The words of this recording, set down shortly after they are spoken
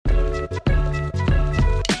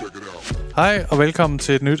Hej og velkommen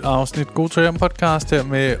til et nyt afsnit God to hjem podcast her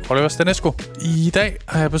med Oliver Stanesco. I dag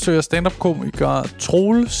har jeg besøg af stand-up-komiker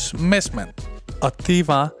Troels Messmann, og det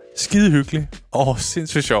var skide hyggeligt og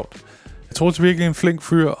sindssygt sjovt. Troels er virkelig en flink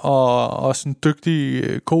fyr og også en dygtig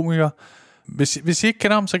komiker. Hvis I ikke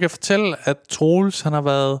kender ham, så kan jeg fortælle, at Troels han har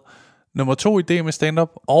været nummer 2 i D med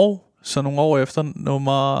stand-up, og så nogle år efter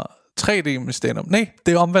nummer 3 D med stand-up. Nej,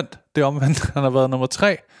 det er omvendt. Han har været nummer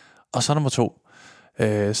 3, og så nummer 2.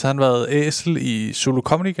 Så han har været æsel i Zulu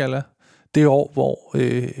Comedy Gala det år, hvor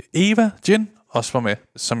Eva Jin også var med,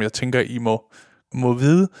 som jeg tænker, I må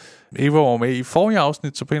vide. Eva var med i forrige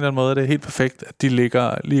afsnit, så på en eller anden måde er det helt perfekt, at de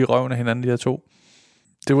ligger lige i røven af hinanden, de her to.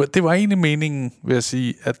 Det var egentlig meningen, vil jeg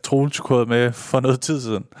sige, at Troels kunne med for noget tid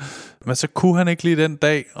siden. Men så kunne han ikke lige den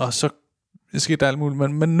dag, og så skete alt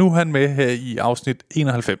muligt. Men nu er han med her i afsnit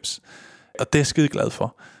 91, og det er jeg skide glad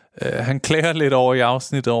for. Han klager lidt over i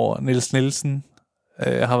afsnittet over Niels Nielsen,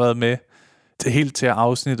 har været med helt til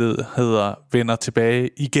afsnittet hedder Vender tilbage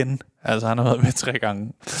igen. Altså han har været med 3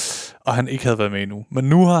 gange, og han ikke havde været med endnu. Men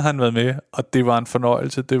nu har han været med, og det var en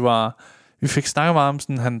fornøjelse. Vi fik snakket meget om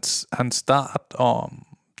sådan hans start, og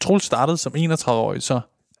Troels startede som 31-årig, så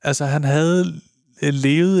altså han havde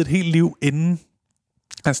levet et helt liv inden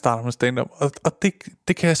han startede med stand-up, og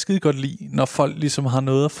det kan jeg skide godt lide, når folk ligesom har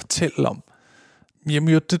noget at fortælle om. Jamen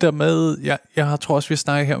jo, det der med, jeg tror også, vi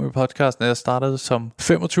snakkede her med podcasten, at jeg startede som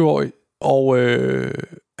 25-årig, og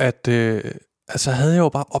altså havde jeg jo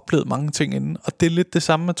bare oplevet mange ting inden, og det er lidt det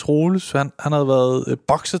samme med Troels. Han havde været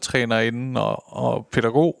boksetræner inden, og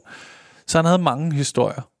pædagog, så han havde mange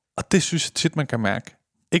historier, og det synes jeg tit, man kan mærke.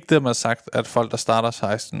 Ikke det, man har sagt, at folk, der starter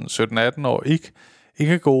 16, 17, 18 år, ikke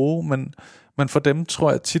er gode, men for dem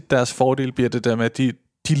tror jeg tit, deres fordel bliver det der med, at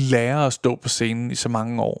de lærer at stå på scenen i så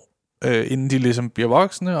mange år, inden de ligesom bliver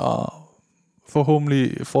voksne og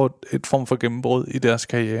forhåbentlig får et form for gennembrud i deres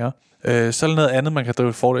karriere. Så er der noget andet, man kan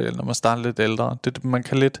drive fordel, når man starter lidt ældre. Man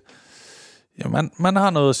kan lidt, man har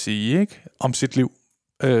noget at sige, ikke, om sit liv,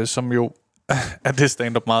 som jo er det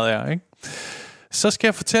stand-up meget er, ikke? Så skal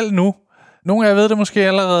jeg fortælle nu. Nogle af jer ved det måske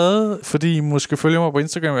allerede, fordi I måske følger mig på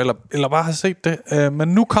Instagram, eller bare har set det. Men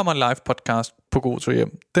nu kommer en live podcast på God to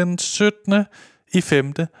hjem. Den 17. i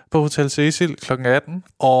 5. på Hotel Cecil kl. 18.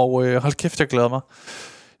 Og hold kæft, jeg glæder mig.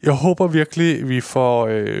 Jeg håber virkelig, vi får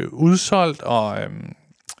udsolgt, og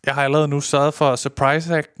jeg har allerede nu sørget for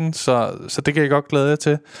surprise-acten, så det kan jeg godt glæde jer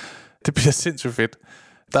til. Det bliver sindssygt fedt.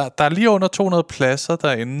 Der er lige under 200 pladser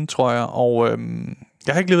derinde, tror jeg, og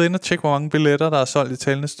jeg har ikke lige været inde og tjekke, hvor mange billetter, der er solgt i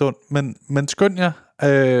talende stund, men skynd jer.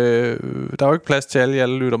 Der er jo ikke plads til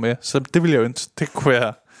alle lytter med, så det vil jeg ønske. Det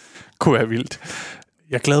kunne være vildt.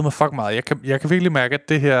 Jeg glæder mig fucking meget. Jeg kan virkelig mærke, at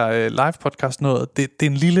det her live podcast noget, det er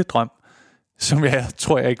en lille drøm, som jeg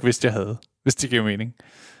tror, jeg ikke vidste, jeg havde, hvis det giver mening.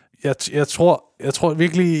 Jeg tror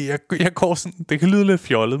virkelig, jeg går sådan, det kan lyde lidt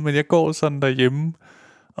fjollet, men jeg går sådan derhjemme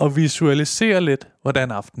og visualiserer lidt,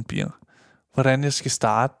 hvordan aften bliver. Hvordan jeg skal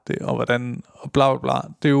starte det, og hvordan, og bla bla bla.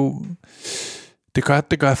 Det er jo, det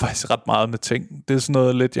gør jeg faktisk ret meget med ting. Det er sådan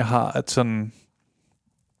noget lidt, jeg har, at sådan,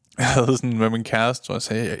 jeg havde sådan med min kæreste, hvor jeg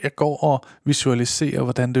sagde, jeg går og visualiserer,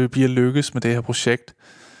 hvordan det bliver lykkes med det her projekt.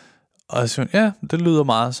 Og jeg siger, ja, det lyder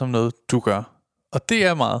meget som noget, du gør. Og det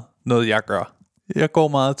er meget noget, jeg gør. Jeg går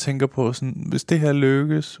meget og tænker på sådan, hvis det her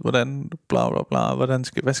lykkes, hvordan bla bla bla,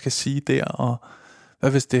 hvad skal jeg sige der, og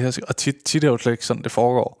hvad hvis det her skal, og tit er jo slet ikke sådan, det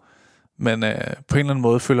foregår. Men på en eller anden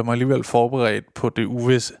måde føler jeg mig alligevel forberedt på det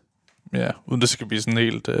uvisse. Ja, uden det skal blive sådan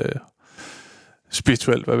helt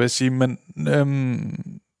spirituelt, hvad vil jeg sige. Men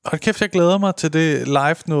hold kæft, jeg glæder mig til det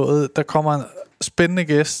live noget. Der kommer en spændende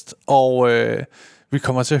gæst, og vi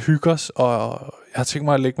kommer til at hygge os, og jeg har tænkt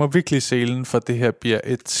mig at lægge mig virkelig i selen, for det her bliver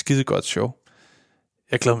et skide godt show.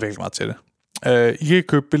 Jeg glæder mig virkelig meget til det. I kan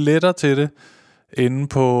købe billetter til det inde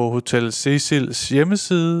på Hotel Cecils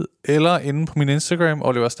hjemmeside, eller inde på min Instagram,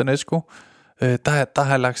 Oliver Stanesco. Der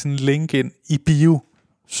har jeg lagt sådan en link ind i bio,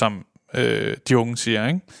 som de unge siger,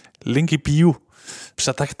 ikke? Link i bio.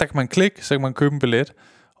 Så der kan man klikke, så kan man købe en billet.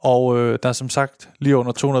 Og der er som sagt lige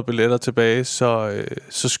under 200 billetter tilbage, så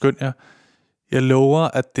skynd jer. Jeg lover,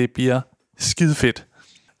 at det bliver skide fedt.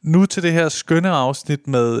 Nu til det her skønne afsnit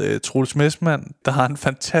med Troels Messmann, der har en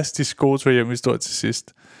fantastisk god to hjem historie til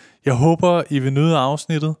sidst. Jeg håber, I vil nyde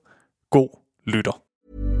afsnittet. God lytter.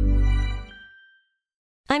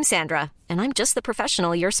 I'm Sandra, and I'm just the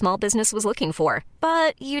professional your small business was looking for.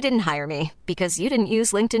 But you didn't hire me because you didn't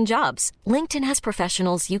use LinkedIn Jobs. LinkedIn has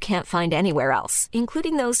professionals you can't find anywhere else,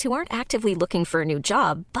 including those who aren't actively looking for a new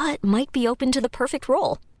job, but might be open to the perfect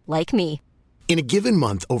role, like me. In a given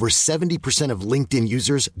month, over 70% of LinkedIn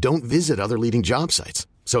users don't visit other leading job sites.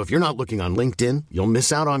 So if you're not looking on LinkedIn, you'll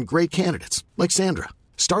miss out on great candidates like Sandra.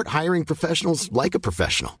 Start hiring professionals like a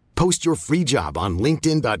professional. Post your free job on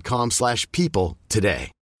linkedin.com/people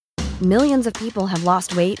today. Millions of people have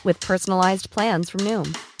lost weight with personalized plans from Noom.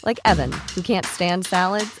 Like Evan, who can't stand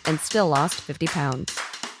salads and still lost 50 pounds.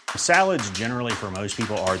 Salads generally for most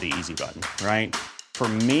people are the easy button, right? For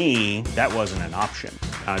me, that wasn't an option.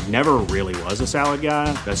 I never really was a salad guy.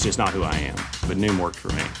 That's just not who I am. But Noom worked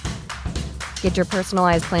for me. Get your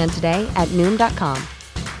personalized plan today at Noom.com.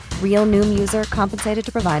 Real Noom user compensated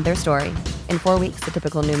to provide their story. In 4 weeks, the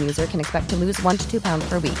typical Noom user can expect to lose 1 to 2 pounds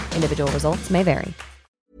per week. Individual results may vary.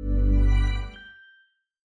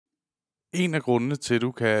 En af grundene til, at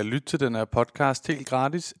du kan lytte til den her podcast helt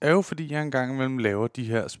gratis, er jo fordi jeg engang imellem laver de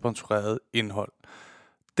her sponsorerede indhold.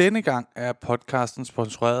 Denne gang er podcasten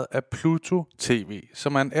sponsoreret af Pluto TV,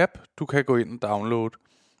 som er en app, du kan gå ind og downloade.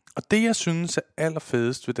 Og det, jeg synes er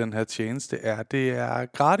allerfedest ved den her tjeneste, det er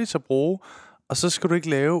gratis at bruge, og så skal du ikke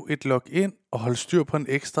lave et login og holde styr på en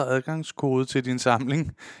ekstra adgangskode til din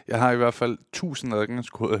samling. Jeg har i hvert fald 1000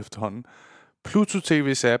 adgangskoder efterhånden. Pluto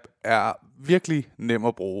TV's app er virkelig nem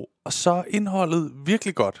at bruge, og så er indholdet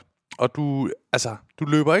virkelig godt. Og du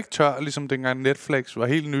løber ikke tør, ligesom dengang Netflix var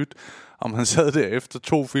helt nyt, og man sad der efter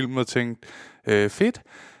 2 film og tænkte, fedt,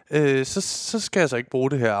 så skal jeg så ikke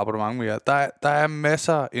bruge det her abonnement mere. Der er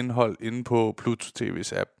masser af indhold inde på Pluto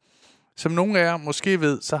TV's app. Som nogle af jer måske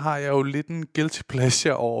ved, så har jeg jo lidt en guilty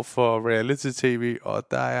pleasure over for reality tv, og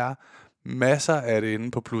der er masser af det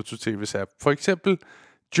inde på Pluto TV's app. For eksempel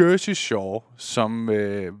Jersey Shore, som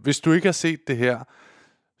hvis du ikke har set det her,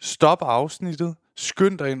 stop afsnittet,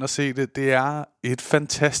 skynd dig ind og se det. Det er et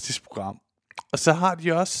fantastisk program. Og så har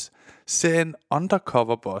de også serien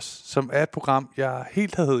Undercover Boss, som er et program, jeg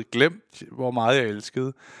helt havde glemt, hvor meget jeg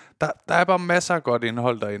elskede. Der er bare masser af godt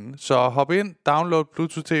indhold derinde. Så hop ind, download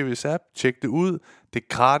Pluto TV's app, tjek det ud. Det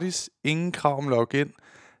er gratis, ingen krav om login.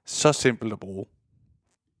 Så simpelt at bruge.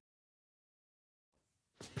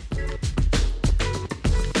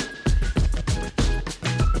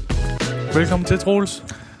 Velkommen til, Troels.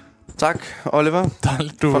 Tak, Oliver.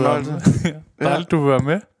 Dejligt, du vil være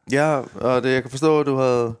med. Ja, og jeg kan forstå, at du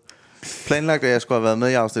havde planlagt, at jeg skulle have været med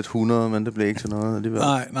i afsnit 100, men det blev ikke til noget alligevel.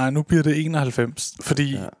 Nej, nu bliver det 91,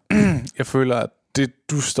 fordi jeg føler, at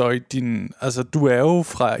du står i din... Altså, du er jo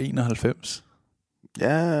fra 91.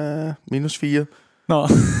 Ja, minus 4. Nå.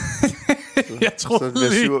 Jeg troede så det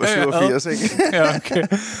bliver 87, ikke? Ja, okay.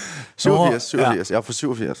 87. Jeg er fra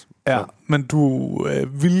 87. Ja, så. Men du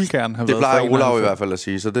ville gerne have været fra 91. Det plejer Olav i hvert fald at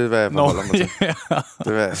sige, så det er, hvad jeg forholder mig til. Ja.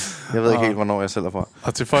 Jeg ved ikke helt, hvornår jeg selv er fra.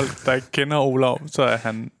 Og til folk, der ikke kender Olav, så er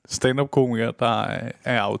han stand-up-komiker, der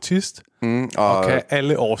er autist, og kan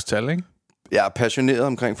alle årstal, ikke? Jeg er passioneret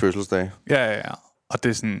omkring fødselsdag. Ja. Og det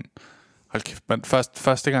er sådan... Hold kæft, men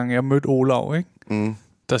første gang, jeg mødte Olav, ikke?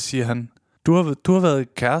 Der siger han, du har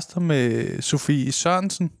været kærester med Sofie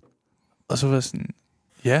Sørensen. Og så var jeg sådan...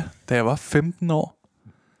 Ja, da jeg var 15 år,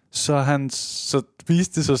 så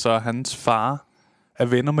viste det sig så, at hans far er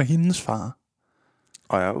venner med hendes far.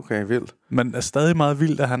 Ja, okay, vildt. Men er stadig meget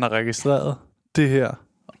vildt, at han har registreret det her,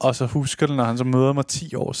 og så husker det, når han så møder mig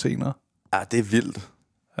 10 år senere. Ja, det er vildt.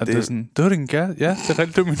 Det er sådan, det var din kæreste? Ja, det er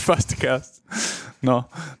rigtigt, det var min første kæreste. Nå,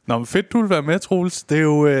 men fedt, du vil være med, Troels. Det er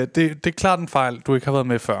jo det er klart en fejl, du ikke har været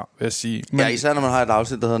med før, vil jeg sige. Men... Ja, især når man har et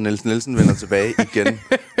afsnit, der hedder Niels Nielsen vender tilbage igen.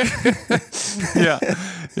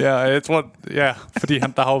 ja, jeg tror, fordi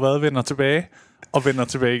der har jo været vender tilbage, og vender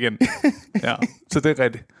tilbage igen. Ja, så det er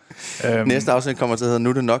rigtigt. Næste afsnit kommer til at hedde Nu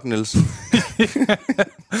er det nok, Niels.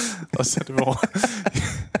 Og så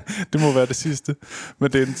det må være det sidste.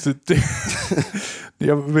 Men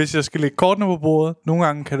hvis jeg skal lægge kortene på bordet, nogle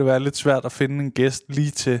gange kan det være lidt svært at finde en gæst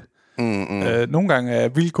lige til. Nogle gange er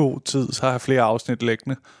jeg vildt god tid, så har jeg flere afsnit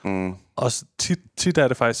liggende. Og tit er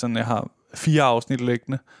det faktisk sådan, jeg har 4 afsnit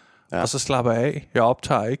liggende, og så slapper jeg af. Jeg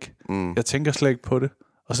optager ikke. Jeg tænker slet ikke på det.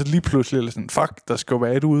 Og så lige pludselig er det sådan, fuck, der skal jo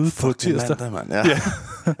være et ude på tirsdag. Mandag, man. Ja.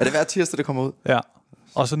 Er det hver tirsdag, det kommer ud? Ja.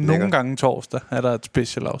 Og så nogle gange torsdag er der et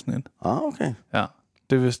special afsnit. Okay. Ja.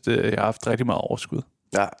 Det er vist, jeg har haft rigtig meget overskud.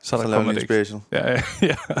 Ja, så laver jeg en special. Ja.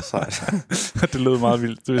 Sejt. Det lød meget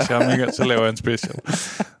vildt. Hvis jeg har ikke, så laver jeg en special.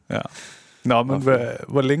 Ja. Nå, men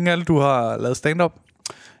hvor længe er det, du har lavet stand-up?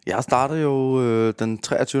 Jeg startede jo den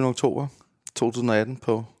 23. oktober 2018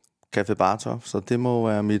 på Café Bartop, så det må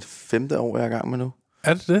være mit 5. år, jeg er i gang med nu.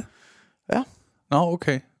 Er det det? Ja. Nå,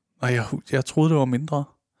 okay. Og jeg troede, det var mindre.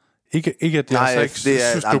 Ikke at jeg så ikke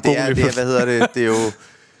synes, det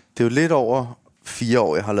er jo lidt over 4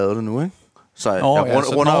 år, jeg har lavet det nu, ikke? Så jeg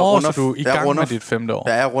runder du i gang med dit 5. år.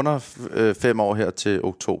 Ja, jeg runder 5 år her til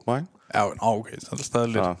oktober, ikke? Ja, okay, så er det stadig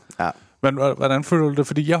lidt. Ja. Men hvordan føler du det?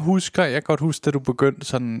 Fordi jeg kan godt huske, da du begyndte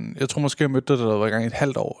sådan, jeg tror måske, jeg mødte dig, da du var i gang i et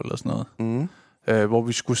halvt år eller sådan noget. hvor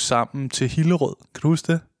vi skulle sammen til Hillerød. Kan du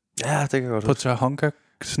huske det? Ja, det kan jeg godt På huske. Tahonka,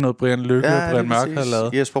 sådan noget Brian Lykke og Brian Mørk havde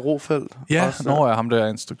lavet. Jesper Rofeldt. Ja, også, når jeg ham der er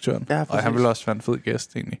instruktøren. Ja, og han ville også være en fed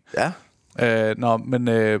gæst, egentlig. Ja.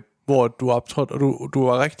 Hvor du optrådte, og du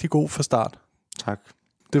var rigtig god fra start. Tak.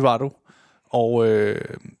 Det var du.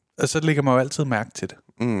 Og så lægger man jo altid mærke til det.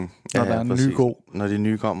 Når der er en ny god. Når de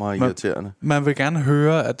nye kommer og irriterende. Man vil gerne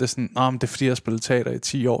høre, at det er sådan, det er fordi, jeg har spillet teater i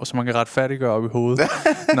 10 år, så man kan retfærdiggøre op i hovedet.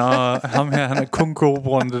 Nå, ham her, han er kun god på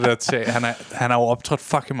grund af det der teater. Han har jo optrådt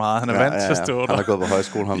fucking meget. Han er vant til at stå der. Han har gået på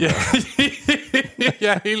højskole, ham der.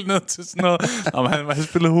 Jeg er helt nødt til sådan noget. Han har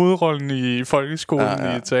spillet hovedrollen i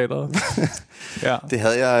folkeskolen i teateret. Ja. Det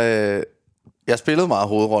havde jeg... Jeg spillede meget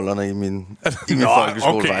hovedrollerne i min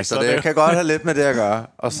folkeskole, okay, så det kan godt have lidt med det at gøre.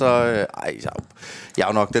 Og så, jeg er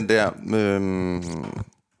jo nok den der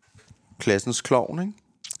klassens klovn, ikke?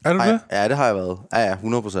 Er du det? Ja, det har jeg været. Ja,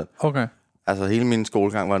 100%. Okay. Altså, hele min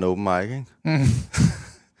skolegang var en open mic, ikke?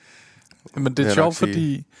 Men det er sjovt,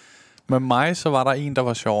 fordi med mig, så var der en, der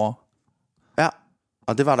var sjovere. Ja,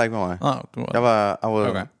 og det var der ikke med mig. Jeg var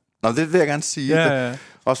okay. Nå, det vil jeg gerne sige. Ja.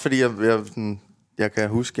 Også fordi jeg kan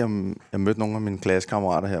huske, jeg mødte nogle af mine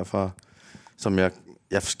klassekammerater her, som jeg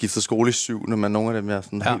skiftede skole i 7. Men nogle af dem er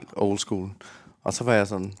sådan helt old school. Og så var jeg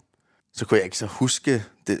sådan, så kunne jeg ikke så huske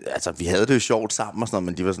det. Altså, vi havde det jo sjovt sammen og sådan noget,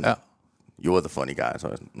 men de var sådan, you are the funny guy. Så var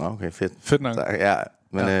jeg sådan, nå, okay, fedt. Fedt nok. Så,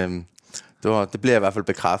 men det bliver jeg i hvert fald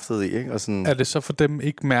bekræftet i, ikke? Og sådan, er det så for dem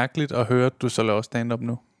ikke mærkeligt at høre, at du så laver stand-up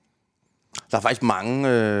nu? Der er faktisk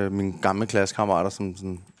mange mine gamle klassekammerater, som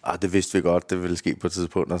sådan, det vidste vi godt, det ville ske på et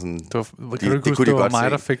tidspunkt. Og sådan, kan du ikke huske, det var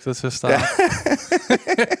mig, der fik dig til at starte?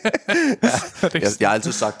 Jeg har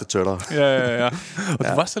altid sagt det til dig. Ja. Og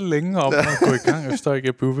du var så længe om at gå i gang, efter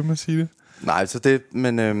jeg blev ved med at sige det. Nej, så det,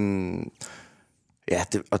 men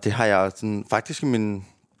det har jeg sådan, faktisk i min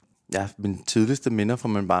tidligste minder fra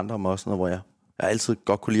min barndom også, hvor jeg altid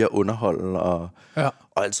godt kunne lide at underholde, og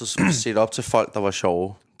altid set op til folk, der var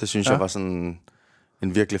sjove. Det synes jeg var sådan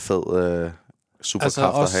en virkelig fed superkraft altså at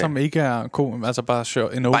have. også som ikke er altså bare sjov,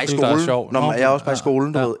 en onkel, der er sjov. Når jeg er også bare i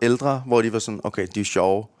skolen, du ved, ældre, hvor de var sådan, okay, de er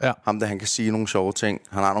sjove. Ja. Ham der, han kan sige nogle sjove ting.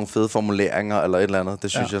 Han har nogle fede formuleringer, eller et eller andet.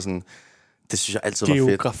 Det synes jeg sådan, det synes jeg altid var fedt.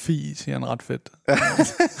 Geografi, siger han ret fedt.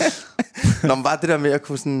 Nå, men bare det der med at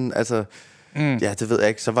kunne sådan, altså, ja, det ved jeg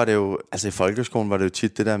ikke. Så var det jo, altså i folkeskolen var det jo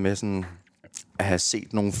tit det der med sådan, at have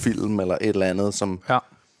set nogle film, eller et eller andet, som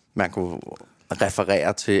man kunne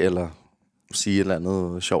referere til, eller sige et eller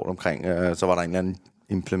andet sjovt omkring. Så var der en eller anden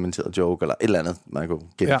implementeret joke, eller et eller andet, man kunne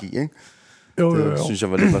gengive, ikke? Jo. Synes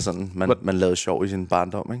jeg var lidt sådan, man lavede sjov i sin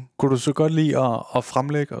barndom, ikke? Kunne du så godt lide at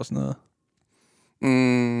fremlægge og sådan noget?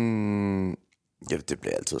 Ja, det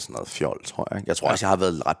bliver altid sådan noget fjol, tror jeg. Jeg tror også, jeg har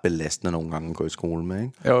været ret belastende nogle gange at gå i skole med,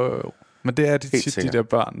 ikke? Jo. Men det er tit de der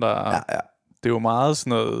børn, der... Ja. Det er jo meget sådan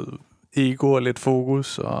noget ego og lidt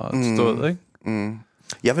fokus og stået, ikke?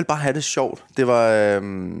 Jeg vil bare have det sjovt. Det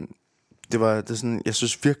var sådan, jeg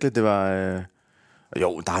synes virkelig, det var...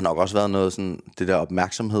 jo, der har nok også været noget sådan, det der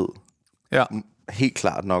opmærksomhed. Ja. Helt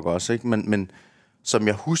klart nok også, ikke? Men som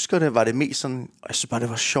jeg husker det, var det mest sådan... Jeg synes bare, det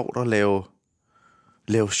var sjovt at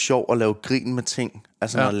lave sjov og lave grin med ting.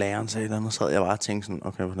 Altså, når læreren sagde et eller andet, så havde jeg bare tænkt sådan,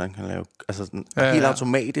 okay, hvordan kan jeg lave... Altså, sådan, helt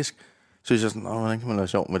automatisk synes jeg sådan, hvordan kan man lave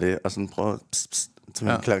sjov med det? Og sådan prøve til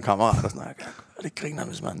mine kammerater og sådan, det griner,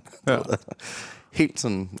 hvis man... Helt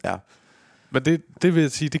sådan, Men det vil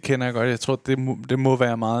jeg sige, det kender jeg godt. Jeg tror, det må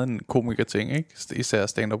være meget en komiker-ting, ikke? Især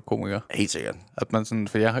stand-up-komiker. Helt sikkert. At man sådan,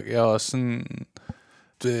 for jeg er også sådan...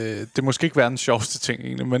 Det måske ikke være den sjoveste ting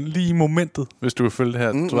egentlig, men lige i momentet, hvis du vil følge det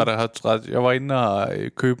her, jeg var inde og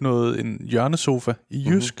købe en hjørnesofa i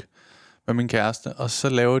Jysk med min kæreste, og så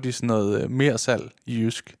laver de sådan noget mere salg i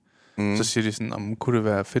Jysk. Så siger de sådan, kunne det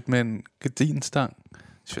være fedt med en gardinstang?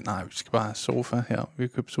 Så siger nej, vi skal bare have sofa her, vi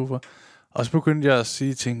kan købe sofa. Og så begyndte jeg at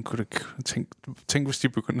sige ting, tænk hvis de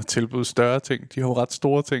begyndte at tilbyde større ting. De har jo ret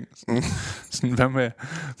store ting. Sådan,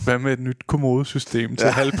 hvad med et nyt kommodesystem til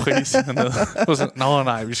halv pris?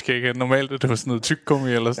 Nej, vi skal ikke. Normalt det var sådan noget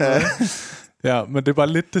tyggegummi eller sådan noget. Ja, men det er bare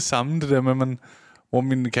lidt det samme, det der med, hvor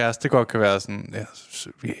min kæreste godt kan være sådan,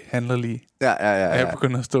 vi handler lige. Ja. Og jeg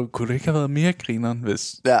begynder at stå, kunne det ikke have været mere grineren,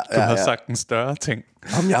 hvis du havde sagt en større ting?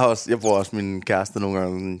 Jamen, jeg bruger også min kæreste nogle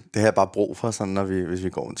gange. Det har jeg bare brug for, sådan, hvis vi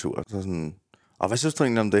går en tur. Så sådan, hvad synes du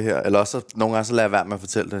egentlig om det her? Eller også nogle gange så lader jeg være med at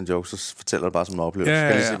fortælle den joke, så fortæller det bare som en oplevelse. Så kan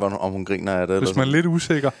jeg lige se, om hun griner af det. Hvis man er lidt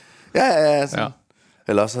usikker. Ja.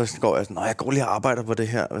 Eller også så går jeg sådan, jeg går lige og arbejder på det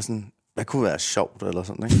her. Hvad kunne være sjovt? Eller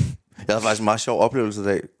sådan, ikke? Jeg havde faktisk en meget sjov oplevelse i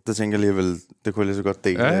dag. Det tænker jeg alligevel, det kunne jeg lige så godt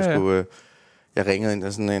dele. Jeg ringede ind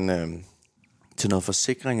til sådan til noget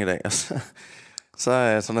forsikring i dag, og så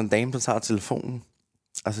er sådan en dame, der tager telefonen,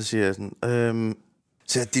 og så siger jeg sådan,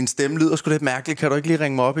 Så din stemme lyder sgu lidt mærkeligt. Kan du ikke lige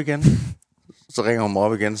ringe mig op igen? Så ringer hun mig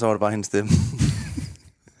op igen, så var det bare hendes stemme.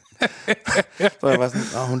 Så jeg var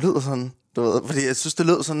sådan, hun lyder sådan, du ved, fordi jeg synes, det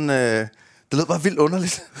lød sådan, det lød bare vildt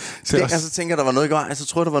underligt. Så så tænker jeg, der var noget i vejen, så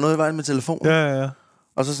tror jeg, der var noget i vejen med telefonen. Ja.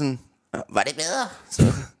 Og så sådan, var det bedre?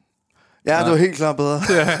 Så, ja, det var helt klart bedre.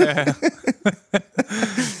 Ja.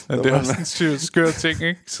 Det er også en skør ting,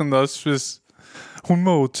 ikke? Sådan også, hvis hun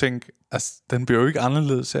må jo tænke, altså, den bliver jo ikke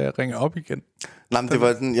anderledes af at ringe op igen. Nej, men det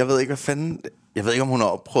var den, jeg ved ikke, hvad fanden... Jeg ved ikke, om hun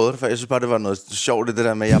har prøvet det før. Jeg synes bare, det var noget sjovt, det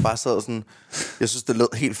der med, jeg bare sad sådan... Jeg synes, det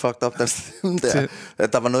lød helt fucked up, der.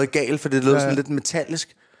 At der var noget galt, for det lød sådan lidt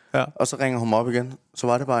metallisk. Ja. Og så ringer hun op igen. Så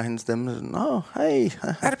var det bare hendes stemme. Nå, hej.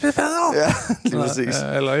 Er det blevet bedre? Ja, lige præcis.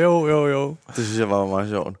 Ja, eller jo. Det synes jeg var meget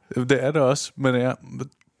sjovt. Det er det også, men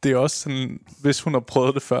det er også sådan... Hvis hun har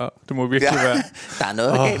prøvet det før, det må virkelig være... Der er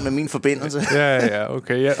noget galt med min forbindelse. Ja,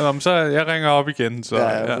 okay. Ja, så jeg ringer op igen. Så,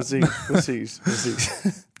 ja. Præcis.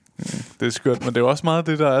 Det er skørt, men det er også meget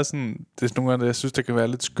det, der er sådan... Det er nogle gange, jeg synes, det kan være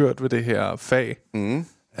lidt skørt ved det her fag.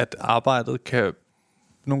 At arbejdet kan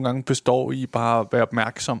nogle gange bestå i bare at være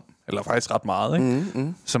opmærksom. Eller faktisk ret meget,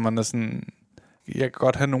 ikke? Så man er sådan... Jeg kan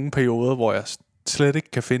godt have nogle perioder, hvor jeg slet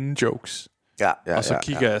ikke kan finde jokes. Ja, og så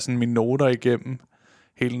kigger jeg sådan mine noter igennem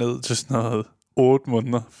helt ned til sådan noget 8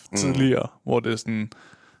 måneder tidligere, hvor det er sådan,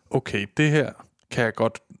 okay, det her kan jeg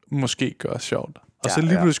godt måske gøre sjovt. Og så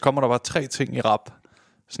lige pludselig kommer der bare 3 ting i rap.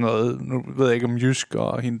 Sådan noget, nu ved jeg ikke om Jysk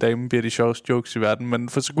og hende dame bliver de sjoveste jokes i verden, men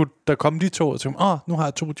for så kunne der komme de 2 og tænke, nu har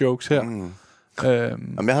jeg 2 jokes her.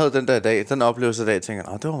 Jamen, jeg havde den der dag, den oplevelse af dag,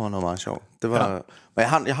 tænkte det var noget meget sjovt. Det var,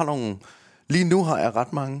 men jeg har nogle... Lige nu har jeg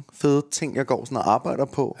ret mange fede ting, jeg går sådan og arbejder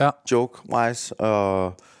på, joke-wise,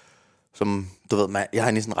 og som, du ved, jeg har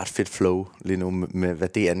egentlig sådan en ret fedt flow lige nu med hvad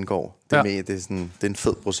det angår. Det er en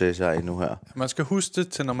fed proces, jeg er i nu her. Man skal huske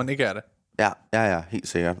det til, når man ikke er det. Ja, helt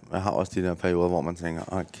sikkert. Jeg har også de der perioder, hvor man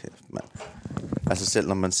tænker, kæft, mand. Altså selv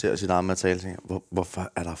når man ser sit eget materiale, tænker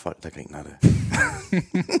hvorfor er der folk, der griner det?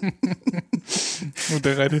 Det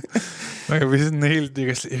er rigtigt. Man kan blive sådan helt... Jeg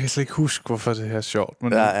kan slet ikke huske, hvorfor det her er sjovt,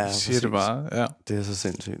 men jeg siger det bare. Ja. Det er så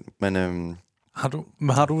sindssygt. Men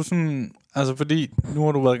har du sådan... Altså fordi, nu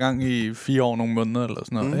har du været i gang i 4 år, nogle måneder eller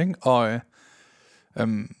sådan noget, ikke? Og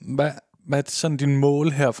hvad er sådan dine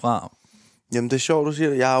mål herfra? Jamen det er sjovt, du siger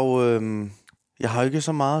det. Jeg har ikke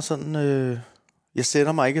så meget sådan... Jeg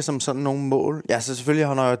sætter mig ikke som sådan nogle mål. Ja, så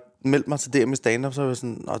selvfølgelig, når jeg meldt mig til det med stand-up, så er jeg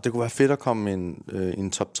sådan, det kunne være fedt at komme i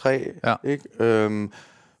en top 3, ikke?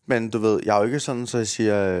 Men du ved, jeg er jo ikke sådan, så jeg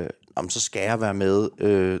siger, så skal jeg være med,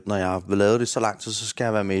 når jeg har lavet det så lang tid, så skal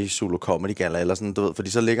jeg være med i Zulu Comedy Gala, eller sådan, du ved, fordi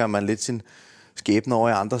så ligger man lidt sin skæbne over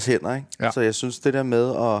i andres hænder, ikke? Ja. Så jeg synes, det der med,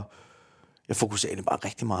 og jeg fokuserer egentlig bare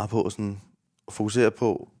rigtig meget på, sådan, at fokusere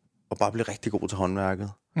på at bare blive rigtig god til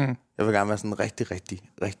håndværket. Jeg vil gerne være sådan rigtig, rigtig,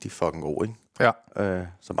 rigtig fucking god, ikke? Ja.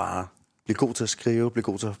 Så bare blive god til at skrive, blive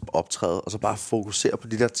god til at optræde, og så bare fokusere på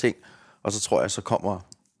de der ting, og så tror jeg, så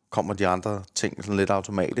kommer de andre ting sådan lidt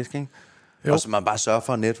automatisk, ikke? Jo. Og så man bare sørger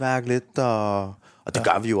for at netværke lidt, og det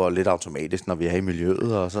gør vi jo lidt automatisk, når vi er i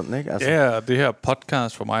miljøet og sådan, ikke? Altså. Ja, og det her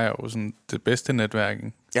podcast for mig er jo sådan det bedste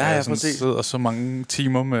netværking. Ja, præcis. Jeg sidder så mange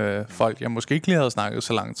timer med folk, jeg måske ikke lige havde snakket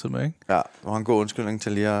så lang tid med, ikke? Ja, og en god undskyldning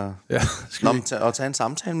til lige at, at tage en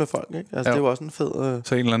samtale med folk, ikke? Altså, det er jo også en fed...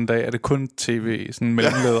 Så en eller anden dag er det kun tv, sådan en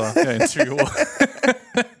mellemleder, jeg interviewer.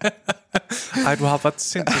 Ej, du har bare et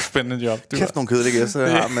sindssygt spændende job. Kæft nogle kedelige gæster,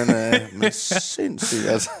 jeg har, men sindssygt,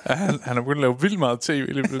 altså. Ja, han er begyndt at lave vildt meget tv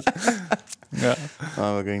lige pludselig. Ja.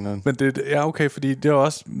 Hvor grineren. Men det er okay, fordi det er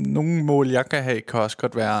også nogle mål, jeg kan have, kan også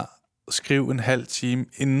godt være at skrive en halv time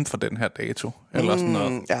inden for den her dato, eller sådan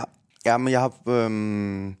noget. Ja, men jeg har...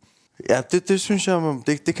 det synes jeg,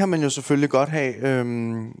 det kan man jo selvfølgelig godt have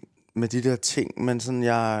med de der ting, men sådan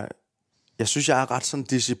jeg synes, jeg er ret sådan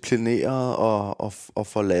disciplineret og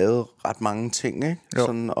får lavet ret mange ting, ikke?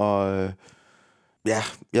 Sådan, og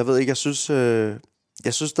jeg ved ikke, jeg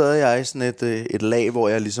synes stadig, jeg er i sådan et lag, hvor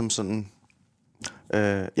jeg ligesom sådan...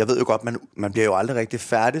 jeg ved jo godt, man bliver jo aldrig rigtig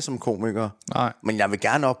færdig som komiker. Nej. Men jeg vil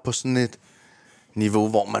gerne op på sådan et niveau,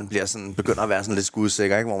 hvor man bliver sådan, begynder at være sådan lidt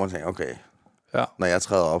skudsikker, ikke? Hvor man tænker, okay, når jeg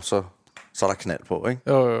træder op, så er der knald på, ikke?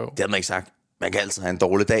 Jo. Det har man ikke sagt. Man kan altid have en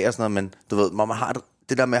dårlig dag og sådan noget, men du ved, man har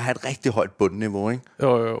det der med at have et rigtig højt bundniveau, ikke?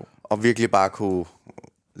 Jo. Og virkelig bare kunne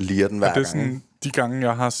lire den hver gang. Det er sådan, de gange,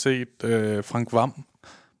 jeg har set Frank Hvam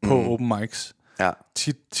på open mics. Ja.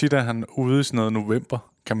 Tit er han ude i sådan noget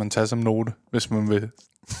november, kan man tage som note, hvis man vil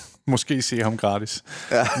måske se ham gratis.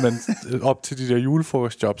 Ja. Men op til de der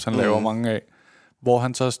julefrokostjobs, han laver mange af, hvor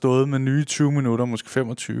han så har stået med nye 20 minutter, måske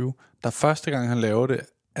 25. Der første gang, han laver det,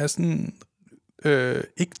 er sådan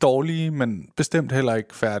ikke dårlige, men bestemt heller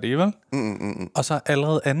ikke færdige, vel? Og så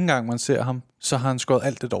allerede anden gang, man ser ham, så har han skåret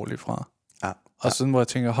alt det dårlige fra. Ja. Og sådan, hvor jeg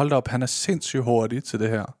tænker, hold da op, han er sindssygt hurtig til det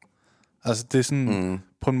her. Altså, det er sådan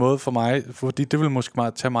på en måde for mig, fordi det vil måske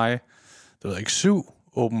meget tage mig, det ved jeg ikke, 7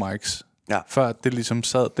 open mics, før det ligesom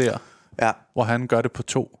sad der, hvor han gør det på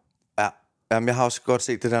 2. Ja. Jamen, jeg har også godt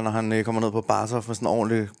set det der, når han kommer ned på barser for sådan en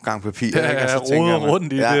ordentlig gang papir. Ja, roder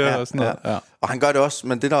rundt i det og sådan noget. Ja. Og han gør det også,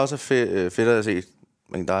 men det der også er fedt at se,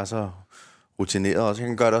 men der er så rutineret også, han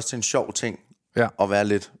kan gøre det også til en sjov ting, og være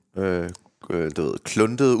lidt, du ved,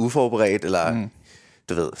 kluntet, uforberedt, eller...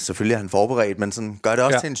 Du ved, selvfølgelig er han forberedt, men sådan, gør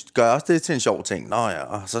også det til en sjov ting. Nå ja,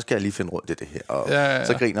 og så skal jeg lige finde rundt i det her. Og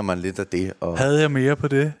så griner man lidt af det. Og... Havde jeg mere på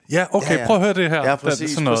det? Ja, okay, prøv at høre det her. Ja,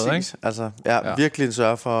 præcis. Sådan noget, præcis. Ikke? Altså, virkelig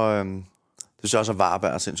sørge for... det synes jeg også, at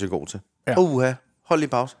Varberg er sindssygt god til. Ja. Hold lige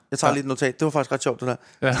pause. Jeg tager lige et notat. Det var faktisk ret sjovt, det der.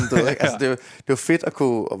 Ja. Sådan, du ved, ikke? Altså, det var fedt at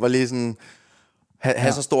kunne var lige sådan,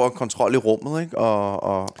 have så stor kontrol i rummet, ikke?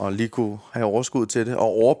 Og lige kunne have overskud til det. Og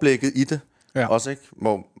overblikket i det også, ikke?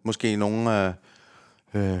 Måske nogen...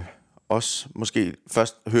 også måske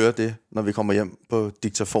først høre det, når vi kommer hjem på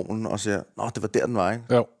diktafonen og siger, nå, det var der, den var, ikke?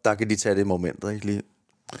 Jo. Der kan de tage det momentet, ikke? Lige.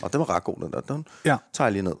 Og det var ret god, den der. Den tager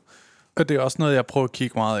jeg lige ned. Og det er også noget, jeg prøver at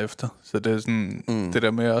kigge meget efter. Så det er sådan, det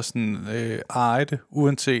der med at sådan, eje det,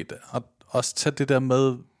 uanset. Og også tage det der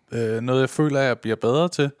med, noget jeg føler, at jeg bliver bedre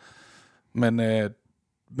til. Men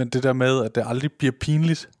det der med, at det aldrig bliver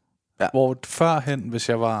pinligt. Ja. Hvor førhen,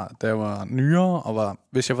 da jeg var nyere, og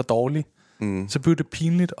hvis jeg var dårlig, så blev det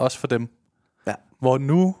pinligt også for dem. Ja. Hvor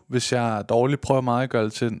nu, hvis jeg er dårlig, prøver jeg meget at gøre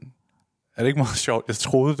det til, er det ikke meget sjovt? Jeg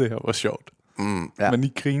troede, det her var sjovt. Men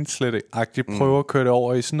I griner slet ikke. Prøver at køre det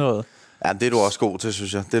over i sådan noget. Ja, det er du også god til,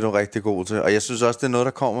 synes jeg. Det er du rigtig god til. Og jeg synes også, det er noget,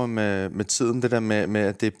 der kommer med tiden, det der med,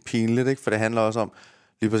 at det er pinligt, ikke? For det handler også om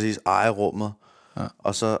lige præcis eje rummet. Ja.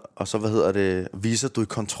 Og så viser du i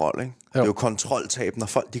kontrol, ikke? Jo. Det er jo kontroltab, når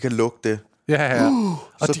folk, de kan lugte det. Ja.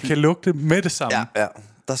 Og de kan lugte med det samme. Ja.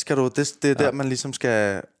 Der skal du, det er der, man ligesom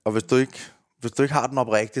skal... Og hvis du ikke har den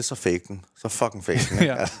oprigtigt, så fake den. Så fucking fake den,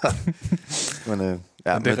 ikke? Men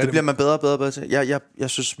det bliver man bedre og bedre til. Jeg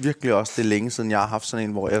synes virkelig også, det er længe siden, jeg har haft sådan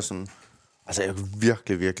en, hvor jeg sådan... Altså, jeg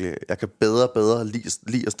kan virkelig... Jeg kan bedre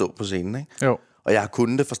lide at stå på scenen, ikke? Jo. Og jeg har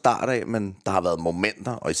kunnet det fra start af, men der har været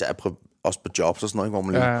momenter, og især også på jobs og sådan noget, hvor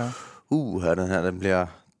man lige... den her,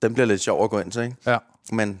 den bliver lidt sjov at gå ind til, ikke? Ja.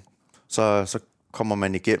 Men så kommer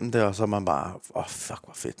man igennem det, og så er man bare, fuck,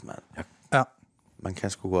 hvor fedt, mand. Man kan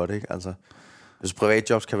sgu godt, ikke? Altså, hvis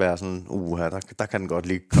privatjobs kan være sådan, der kan den godt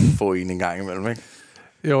lige få en gang imellem, ikke?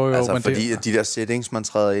 Jo, altså, men fordi de der settings, man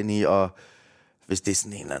træder ind i, og hvis det er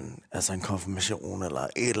sådan en eller anden, altså en konfirmation, eller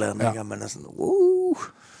et eller andet, ikke? Og man er sådan,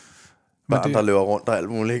 børn, der løber rundt og alt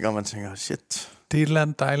muligt, ikke? Og man tænker, shit. Det er et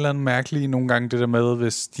eller andet mærkeligt nogle gange, det der med,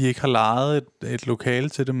 hvis de ikke har lejet et lokale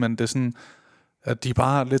til det, men det er sådan, at de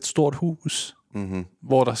bare har et lidt stort hus,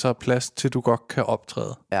 hvor der så er plads til, du godt kan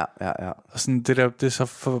optræde. Ja. Og sådan, det er så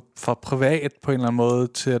for privat på en eller anden måde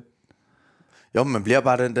til at... Jo, men man bliver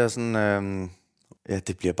bare den der sådan...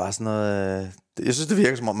 det bliver bare sådan noget... jeg synes, det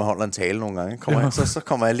virker som om, man holder en tale nogle gange. Så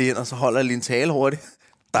kommer jeg lige ind, og så holder jeg lige en tale hurtigt.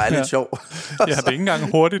 Der er lidt sjov. Ja, det er ikke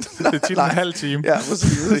engang hurtigt. Det er til en halv time. Ja,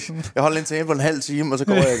 præcis. Jeg holder en tale på en halv time, og så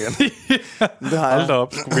går jeg igen. Det har jeg. Hold da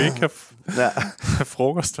op. Skulle vi ikke have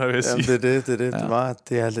frokost, vil jeg sige. Det er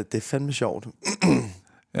det. Det er fandme sjovt.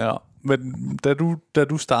 Ja, men da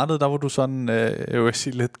du startede, der var du sådan, jeg vil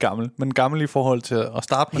sige lidt gammel, men gammel i forhold til at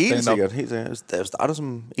starte med stand-up. Helt sikkert. Da jeg startede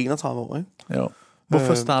som 31 år, ikke? Jo.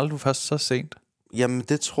 Hvorfor startede du først så sent? Jamen,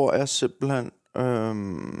 det tror jeg simpelthen...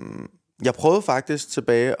 Jeg prøvede faktisk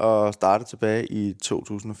at starte tilbage i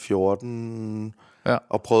 2014,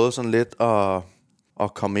 og prøvede sådan lidt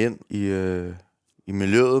at komme ind i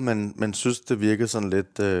miljøet, men synes, det virkede sådan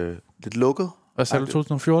lidt lukket. Hvad sagde du,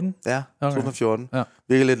 2014? Ja, 2014. Ja.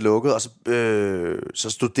 Virkede lidt lukket, og så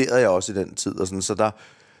studerede jeg også i den tid, og sådan, så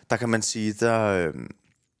der kan man sige, der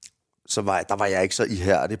var jeg ikke så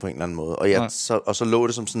ihærdig på en eller anden måde. Og så lå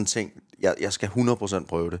det som sådan en ting, jeg skal 100%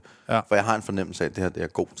 prøve det, for jeg har en fornemmelse af, at det her det er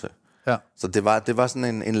jeg god til. Ja. Så det var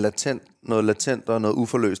sådan en noget latent og noget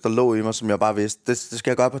uforløst, der lå i mig, som jeg bare vidste, det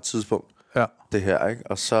skal jeg gøre på et tidspunkt, det her, ikke?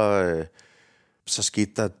 Og så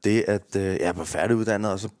skete der det, at jeg var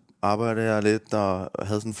færdiguddannet, og så arbejdede jeg lidt, og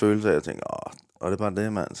havde sådan en følelse af, at jeg tænkte, og det er bare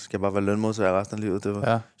det, mand, så skal jeg bare være lønmodtager resten af livet, det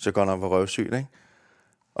var, så jeg godt nok var røvsygt, ikke?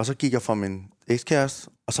 Og så gik jeg fra min ekskæreste,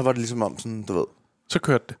 og så var det ligesom om sådan, du ved. Så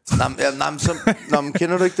kørte det. Men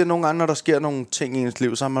kender du ikke det nogle gange, når der sker nogle ting i ens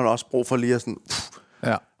liv, så har man også brug for lige at sådan...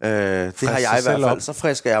 Ja. Det har jeg i hvert fald. Så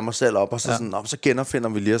frisker jeg mig selv op, og så, sådan, så genopfinder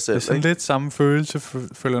vi lige os selv. Det er sådan lidt samme følelse,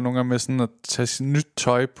 føler nogle gange med sådan at tage sin nyt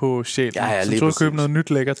tøj på sjælen. Ja, så tror jeg købe noget nyt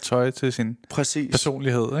lækkert tøj til sin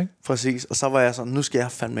personlighed, ikke? Præcis. Og så var jeg sådan, nu skal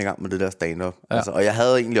jeg fandme i gang med det der stand-up. Ja. Altså, og jeg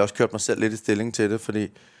havde egentlig også kørt mig selv lidt i stilling til det, fordi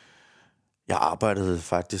jeg arbejdede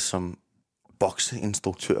faktisk som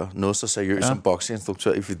bokseinstruktør. Noget så seriøst som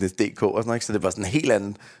bokseinstruktør i Fitness.dk og sådan, ikke? Så det var sådan en helt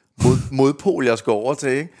anden modpol, jeg skulle over til,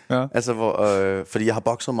 ikke? Ja. Altså, fordi jeg har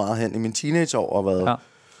bokset meget hen i mine teenageår og været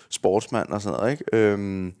sportsmand og sådan noget, ikke?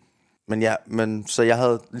 Men så jeg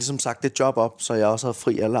havde ligesom sagt det job op, så jeg også havde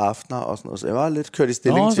fri alle aftener og sådan noget, så jeg var lidt kørt i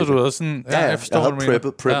stilling til så du havde sådan, jeg havde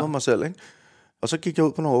preppet mig selv, ikke? Og så gik jeg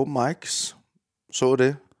ud på nogle open mics, så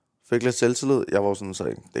det, fik lidt selvtillid, jeg var sådan, så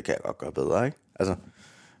det kan jeg godt gøre bedre, ikke? Altså,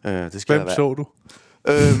 det skal Hvem så du?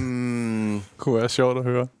 Kunne være sjovt at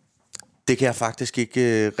høre. Det kan jeg faktisk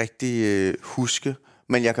ikke rigtig huske,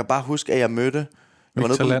 men jeg kan bare huske, at jeg mødte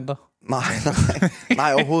Victor Lander?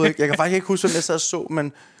 Nej, overhovedet ikke. Jeg kan faktisk ikke huske, hvem jeg sad og så,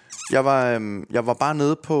 men jeg var bare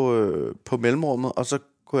nede på mellemrummet, og så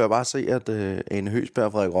kunne jeg bare se, at Ane Høgsberg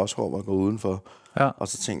og Frederik Rosgaard var gået udenfor. Ja. Og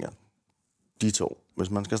så tænkte jeg, de to, hvis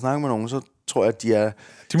man skal snakke med nogen, så tror jeg, at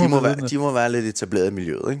de må være lidt etableret i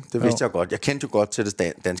miljøet, ikke? Det vidste jeg godt. Jeg kendte jo godt til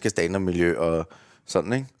det danske stand-up-miljø og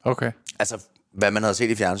sådan, ikke? Okay. Altså, hvad man havde set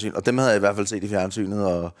i fjernsyn, og dem havde jeg i hvert fald set i fjernsynet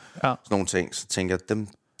og sådan nogle ting, så tænkte jeg,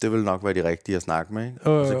 det ville nok være de rigtige at snakke med, ikke?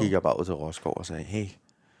 Og så gik jeg bare ud til Rosgaard og sagde, hey,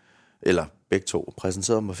 eller begge to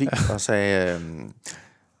præsenterede mig fint og sagde,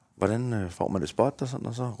 hvordan får man det spot og sådan,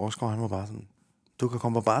 og så Rosgaard, han var bare sådan, du kan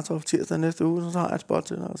komme på Bartov tirsdag næste uge, så har jeg et spot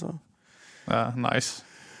til dig, og så nice.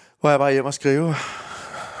 Hvor jeg bare hjem og skrive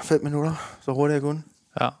 5 minutter, så hurtigt jeg kunne.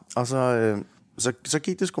 Ja. Og så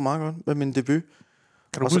gik det sgu meget godt med min debut.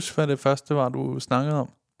 Kan du huske, hvad det første var, du snakkede om?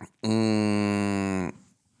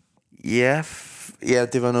 Ja,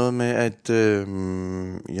 det var noget med, at det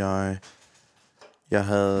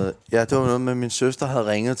var noget med, at min søster havde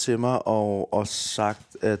ringet til mig og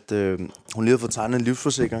sagt, at hun lige havde fået tegnet en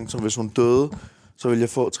livsforsikring, så hvis hun døde, så ville jeg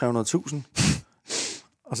få 300.000.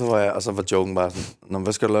 Og så var joken bare sådan,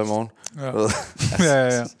 hvad skal du lave i morgen? Ja.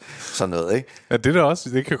 Ja. Sådan noget, ikke? Ja, det er da også,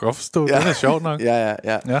 det kan jeg godt forstå. Ja. Det er sjovt nok. Ja.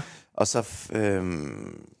 Og så,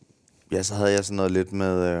 så havde jeg sådan noget lidt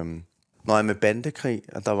med bandekrig,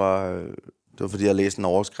 og det var fordi, jeg læste en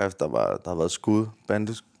overskrift, der har været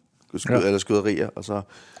eller skyderier, og så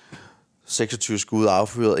 26 skud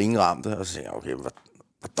affyret, ingen ramte, og så tænkte jeg, okay, hvor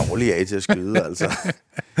dårlig er I til at skyde, altså.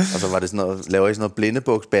 Og så var det sådan noget, laver I sådan noget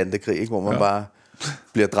blindebuks-bandekrig, ikke, hvor man bare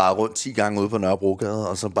bliver drejet rundt 10 gange ude på Nørrebrogade,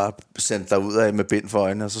 og så bare sendt dig ud af med bind for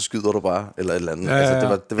øjnene, og så skyder du bare, eller et eller andet.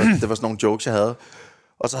 Altså, det var sådan nogle jokes, jeg havde.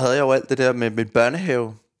 Og så havde jeg jo alt det der med mit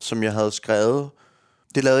børnehave, som jeg havde skrevet.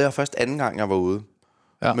 Det lavede jeg først anden gang, jeg var ude.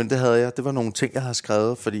 Ja. Men det var nogle ting, jeg havde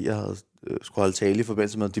skrevet, fordi jeg havde skulle holde tale i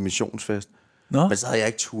forbindelse med en dimissionsfest. Nå. Men så havde jeg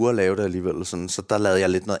ikke tur at lave det alligevel, sådan, så der lavede jeg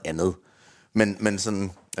lidt noget andet. Men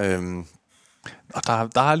sådan... Og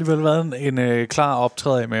der har alligevel været en klar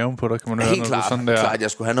optræder i maven på dig, kan man høre. Helt klart, sådan der. Klart,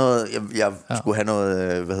 jeg skulle have noget, skulle have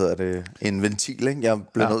noget, en ventil, ikke? Jeg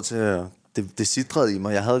blev nødt til det sidrede i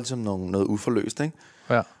mig. Jeg havde ligesom noget uforløst, ikke?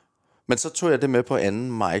 Ja. Men så tog jeg det med på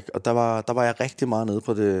anden mic, og der var jeg rigtig meget nede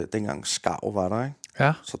på det, dengang Skarv var der, ikke?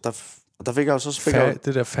 Ja. Så der fik jeg jo så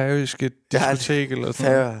det der færøske diskotek eller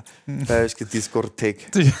sådan noget. Færøske diskotek.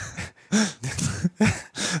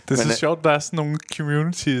 Det er så sjovt, der er sådan nogle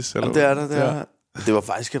communities. Eller det er der. Det var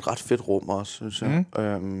faktisk et ret fedt rum også, synes jeg.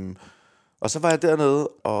 Og så var jeg dernede,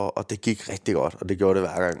 og det gik rigtig godt, og det gjorde det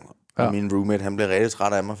hver gang. Ja. Og min roommate, han blev rigtig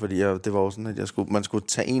træt af mig, fordi det var jo sådan, at man skulle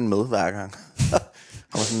tage en med hver gang.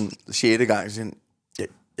 Og sådan 6. gang, så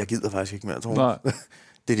jeg gider faktisk ikke mere, tror jeg.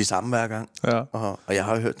 Det er de samme hver gang. Ja. Og jeg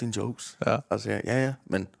har jo hørt dine jokes. Ja. Og så ja,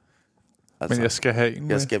 men... Altså, men jeg skal have en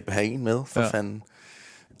med. Jeg skal have en med, for fanden.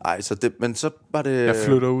 Ej, men så var det... Jeg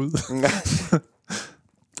flytter ud.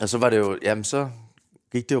 Og så var det jo... Jamen, så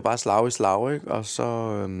gik det jo bare slag i slag, ikke? Og så...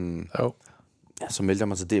 så meldte jeg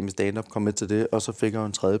mig til det med stand-up, kom med til det, og så fik jeg jo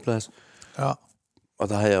en 3. plads. Ja. Og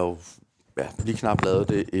der har jeg jo lige knap lavet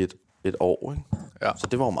det et år, ikke? Ja. Så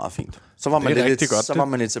det var jo meget fint. Så var man lidt godt. Så var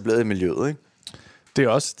man etableret i miljøet, ikke? Det er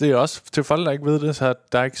også til folk, der ikke ved det, så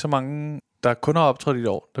der er ikke så mange, der kun har optrådt i et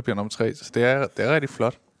år, der bliver nummer 3. Så det er rigtig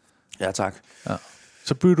flot. Ja, tak. Ja.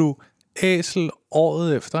 Så blev du æsel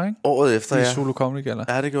året efter, ikke? Året efter, I Zulu Comedy Galla.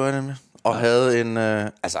 Ja, det gjorde jeg nemlig. Og havde en...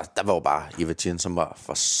 der var jo bare Eva Tien, som var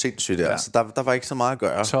for sindssygt der. Ja. Så der var ikke så meget at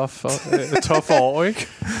gøre. Tough år, ikke?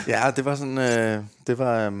 Ja, det var sådan... Det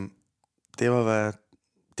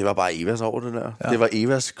var bare Evas år, det der. Ja. Det var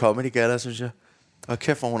Evas Comedy Galla, synes jeg. Og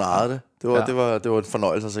kæft, hvor hun ejede det. Det var en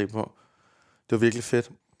fornøjelse at se på. Det var virkelig fedt.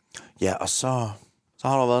 Ja, og så Så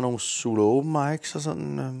har der været nogle Zulu Open Mics og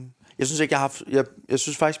sådan. Jeg synes ikke, jeg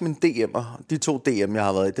synes faktisk, mine DM'er, de 2 DM, jeg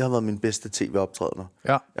har været i, det har været min bedste tv-optrædener.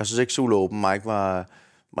 Ja. Jeg synes ikke, Zulu Open Mic var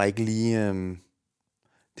ikke lige...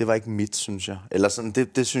 det var ikke mit, synes jeg. Eller sådan,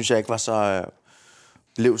 det synes jeg ikke var så...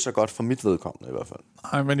 blev så godt for mit vedkommende i hvert fald.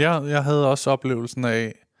 Nej, men jeg havde også oplevelsen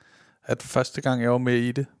af, at første gang jeg var med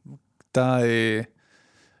i det, der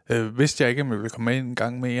vidste jeg ikke, om jeg ville komme med en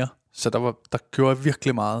gang mere. Så der gjorde jeg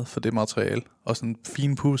virkelig meget for det materiale. Og sådan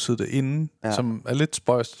finpudset det inden, som er lidt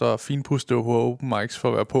spøjst, og finpudset det på open mics for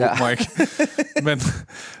at være på open mic.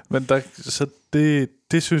 men så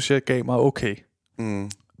det synes jeg gav mig okay.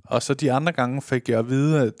 Og så de andre gange fik jeg at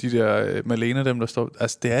vide, at de der Malene, dem der står...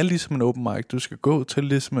 Altså, det er ligesom en open mic. Du skal gå til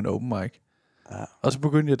ligesom en open mic. Ja. Og så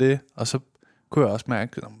begyndte jeg det, og så kunne jeg også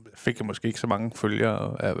mærke, at fik jeg måske ikke så mange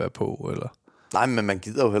følgere at være på, eller... Nej, men man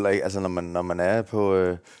gider jo heller ikke... Altså, når man er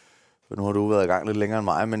på... nu har du været i gang lidt længere end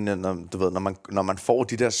mig, men når man får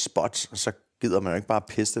de der spots, så gider man jo ikke bare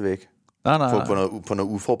pisse væk. Nej. På noget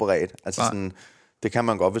uforberedt. Altså sådan... Det kan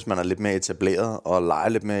man godt, hvis man er lidt mere etableret og leger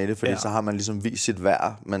lidt mere i det, fordi så har man ligesom vist sit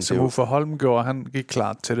værd. Men som Uffe Holm gjorde, han gik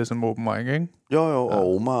klart til det som open mic, ikke? Jo,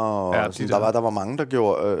 og Omar, og sådan, der var mange, der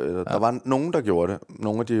gjorde, der var nogen, der gjorde det.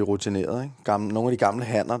 Nogle af de rutinerede, ikke? Nogle af de gamle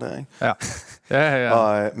hanner der, ikke? Ja.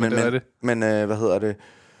 Og, men hvad hedder det?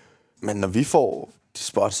 Men når vi får de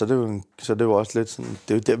spots, så er det jo også lidt sådan,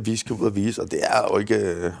 det er jo der, vi skal ud og vise, og det er jo ikke,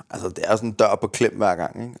 altså det er sådan en dør på klem hver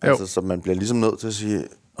gang, ikke? Altså, så man bliver ligesom nødt til at sige,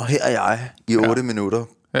 og her er jeg i 8 minutter.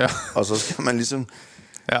 Ja. Og så skal man ligesom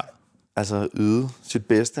altså yde sit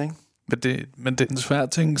bedste, ikke? Men det er en svær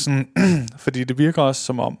ting, sådan, fordi det virker også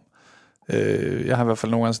som om, jeg har i hvert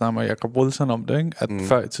fald nogle gange snakket med Jacob Wilson om det, ikke? At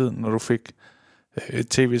før i tiden, når du fik et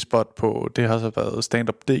tv-spot på, det har så været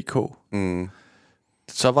stand-up.dk,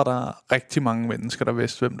 så var der rigtig mange mennesker, der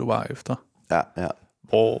vidste, hvem du var efter. Ja.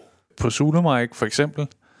 Hvor på Zulu Mic for eksempel,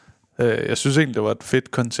 jeg synes egentlig, det var et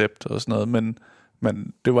fedt koncept og sådan noget,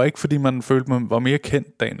 men det var ikke, fordi man følte, man var mere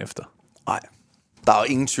kendt dagen efter. Nej. Der er jo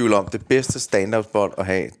ingen tvivl om, det bedste stand-up spot at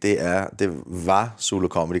have, det var Zulu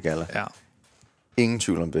Comedy Gala. Ja. Ingen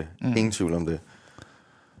tvivl om det. Ingen tvivl om det.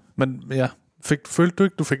 Men ja, følte du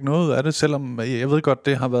ikke, du fik noget af det, selvom jeg ved godt,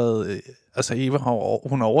 det har været... Altså Eva,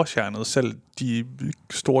 hun har overstjernet selv de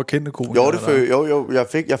store kendte komikere. Jo,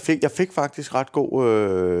 jeg fik faktisk ret god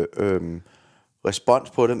respons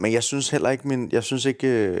på det, men jeg synes heller ikke jeg synes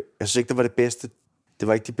ikke det var det bedste. Det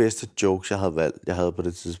var ikke de bedste jokes jeg havde valgt. Jeg havde på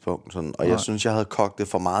det tidspunkt sådan, og jeg synes jeg havde kogt det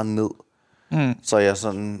for meget ned. Så jeg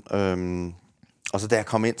sådan og så da jeg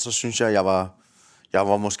kom ind, så synes jeg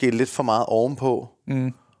var måske lidt for meget ovenpå.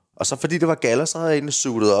 Og så fordi det var gala, så havde jeg egentlig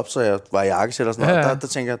suget op, så jeg var i jakkesæt og sådan noget. Der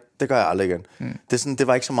tænker jeg, det gør jeg aldrig igen. Det er sådan, det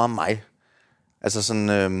var ikke så meget mig. Altså sådan,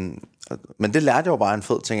 men det lærte jeg jo bare en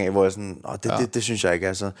fed ting af, hvor jeg sådan, det synes jeg ikke.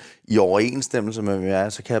 Altså, i overensstemmelse med, hvem jeg er,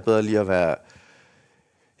 så kan jeg bedre lige at være...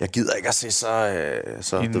 Jeg gider ikke at se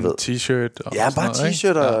så en du ved, t-shirt. Og bare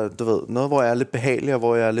t-shirt og du ved, noget, hvor jeg er lidt behagelig, og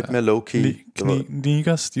hvor jeg er lidt mere low-key.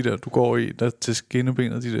 Niggers, de der, du går i, der til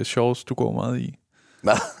skinnebenet, de der shorts, du går meget i.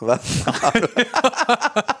 Hvad?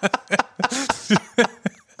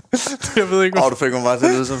 Jeg ved ikke, du fik mig bare til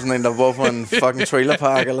at lyde som sådan en, der bor på en fucking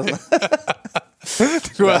trailerpark eller sådan.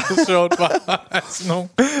 Det kunne være så sjovt, bare sådan nogle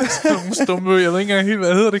stumme, jeg ved ikke engang helt,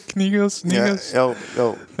 hvad hedder det? Sneakers? Jo.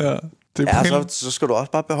 Ja. Så skal du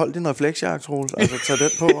også bare beholde din refleksjakke, Troels. Altså, tag den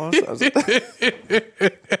på også. Altså.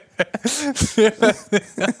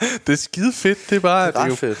 Det er skide fedt. Det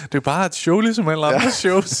er bare et show, ligesom alle andre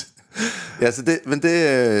shows. Ja, så det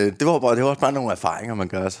var også bare nogle erfaringer, man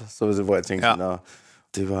gør sig. Så hvor jeg tænkte,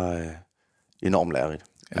 det var enormt lærerigt.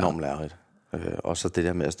 Enormt lærerigt. Og så det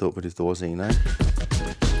der med at stå på de store scener, ikke?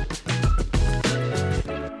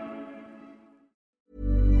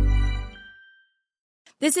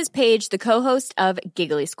 This is Paige, the co-host of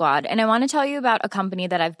Giggly Squad, and I want to tell you about a company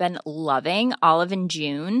that I've been loving, Olive &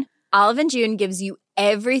 June. Olive & June gives you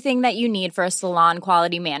everything that you need for a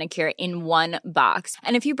salon-quality manicure in one box.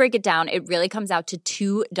 And if you break it down, it really comes out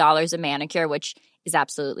to $2 a manicure, which is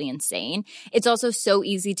absolutely insane. It's also so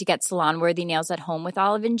easy to get salon-worthy nails at home with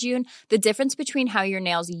Olive & June. The difference between how your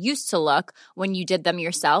nails used to look when you did them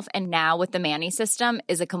yourself and now with the Mani system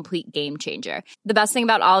is a complete game changer. The best thing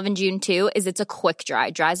about Olive & June, too, is it's a quick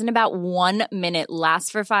dry. Dries in about 1 minute,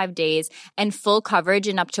 lasts for 5 days, and full coverage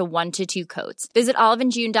in up to 1 to 2 coats. Visit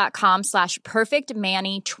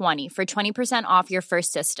oliveandjune.com/perfectmani20 for 20% off your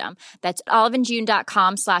first system. That's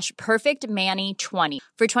oliveandjune.com/perfectmani20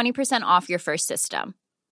 for 20% off your first system.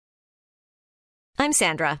 I'm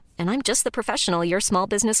Sandra, and I'm just the professional your small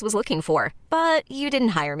business was looking for. But you didn't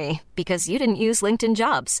hire me because you didn't use LinkedIn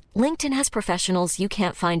Jobs. LinkedIn has professionals you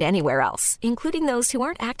can't find anywhere else, including those who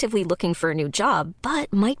aren't actively looking for a new job,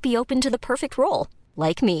 but might be open to the perfect role,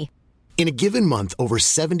 like me. In a given month, over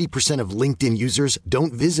 70% of LinkedIn users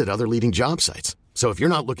don't visit other leading job sites. So if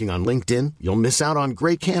you're not looking on LinkedIn, you'll miss out on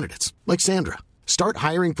great candidates like Sandra. Start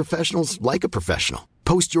hiring professionals like a professional.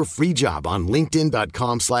 Post your free job on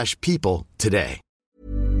linkedin.com/people today.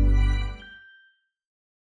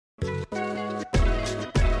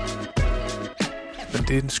 Men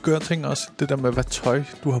det er en skør ting også, det der med, hvad tøj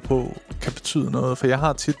du har på, kan betyde noget. For jeg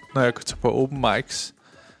har tit, når jeg tager på open mics,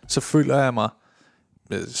 så føler jeg mig,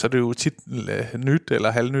 så det er jo tit nyt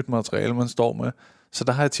eller halvnyt materiale, man står med. Så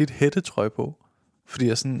der har jeg tit hættetrøje på.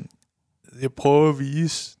 Fordi jeg prøver at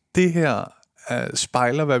vise, det her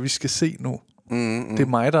spejler, hvad vi skal se nu. Det er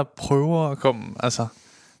mig, der prøver at komme, altså,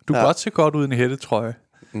 du kan godt se godt ud i en hættetrøje,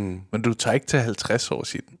 men du tager ikke til 50 år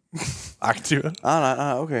siden. Aktiv.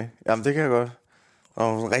 Nej, okay. Jamen, det kan jeg godt.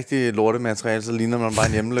 Og rigtig lortemateriale, så ligner man bare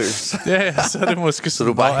en hjemløs. ja, så er det måske så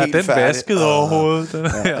du bare helt den færdig. Vasket overhovedet. Den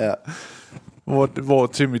ja. Hvor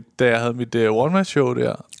da jeg havde mit one-man-show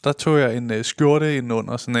der tog jeg en skjorte ind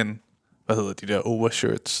under sådan en, hvad hedder de der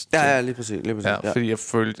overshirts. Ja, lige præcis. Ja, fordi jeg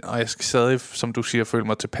følte, jeg skal stadig, som du siger, føle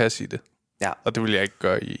mig tilpas i det. Ja. Og det vil jeg ikke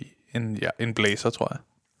gøre i en blazer, tror jeg.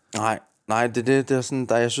 Nej, det er sådan,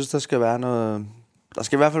 jeg synes, der skal være noget, der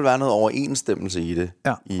skal i hvert fald være noget overensstemmelse i det.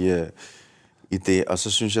 Ja. I det, og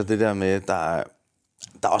så synes jeg det der med, der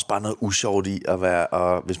er også bare noget usjovt i at være,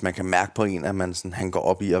 og hvis man kan mærke på en, at man sådan, han går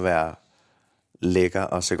op i at være lækker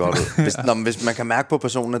og se godt ud. Hvis man kan mærke på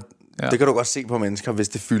personen, det kan du godt se på mennesker, hvis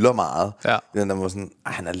det fylder meget. Ja. Den der må sådan,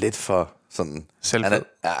 han er lidt for sådan,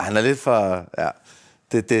 han er lidt for,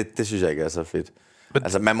 det synes jeg ikke er så fedt. Men,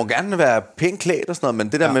 altså man må gerne være pænt klædt og sådan noget,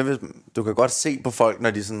 men det der med, du kan godt se på folk,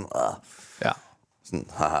 når de sådan, sådan,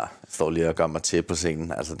 haha, står lige og gør mig til på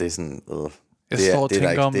scenen. Altså det er sådan, jeg står og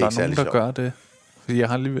tænker, om der er nogen, der gør det. Fordi jeg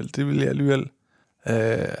har alligevel, det vil jeg alligevel.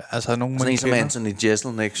 Altså nogen, sådan en som Anthony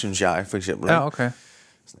Jeselnik, synes jeg, for eksempel. Ja, okay.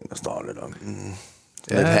 Sådan, der står lidt om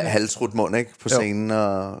lidt halsrudt mund, ikke? På scenen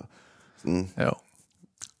og sådan. Jo.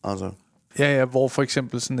 Altså. Ja, hvor for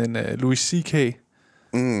eksempel sådan en Louis C.K.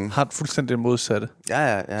 har et fuldstændig modsatte.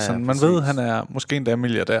 Ja. Så man ved, han er måske endda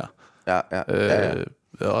milliardær. Ja.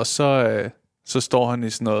 Og så står han i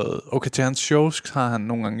sådan noget. Okay, til hans shows har han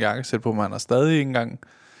nogle gange jakkesæt på, men han har stadig ikke engang.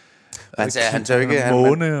 Han tager ikke han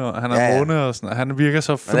er måne og sådan. Han virker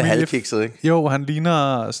så han er halvkikset, ikke? Jo, han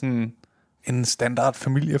ligner sådan en standard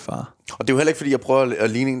familiefar. Og det er jo heller ikke fordi jeg prøver at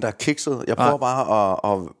ligne en der er kikset. Jeg prøver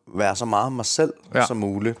bare at være så meget mig selv som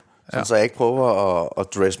muligt. Så jeg ikke prøver at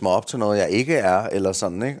dress mig op til noget jeg ikke er eller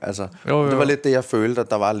sådan, ikke? Altså jo. Det var lidt det jeg følte, at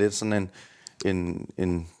der var lidt sådan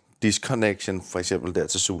en disconnection for eksempel der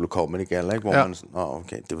til Zulu Comedy Gala, ikke? Hvor man sådan,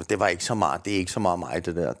 okay, det var ikke så meget, det er ikke så meget mig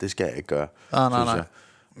det der. Det skal jeg ikke gøre. Nej.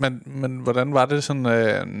 Men hvordan var det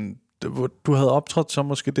sådan, du havde optrådt så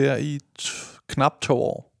måske der i knap 2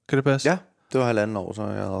 år? Kan det passe? Ja, det var 1,5 år, så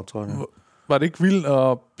jeg havde optrådt. Ja. Var det ikke vildt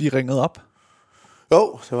at blive ringet op?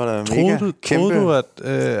 Jo, det var da mega kæmpe. Troede du,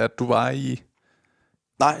 at du var i...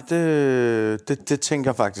 Nej, det tænker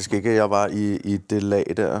jeg faktisk ikke, at jeg var i det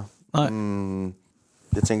lag der. Nej.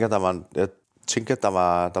 Jeg tænker, at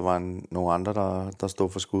der var nogle andre, der stod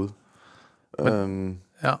for skud.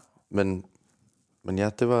 Men ja,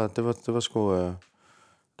 det var sgu...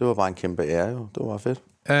 det var bare en kæmpe ære, jo. Det var fedt.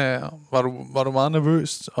 Ja. Var du meget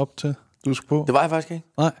nervøs op til, du skulle på? Det var jeg faktisk ikke.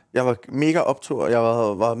 Nej. Jeg var mega optur, og jeg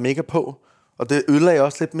var mega på. Og det ødelagde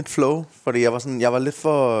også lidt mit flow, fordi jeg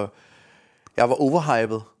var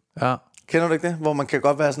overhyped. Ja. Kender du ikke det? Hvor man kan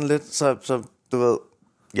godt være sådan lidt, så du ved...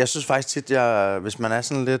 Jeg synes faktisk tit, hvis man er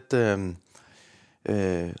sådan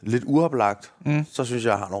lidt uoplagt, så synes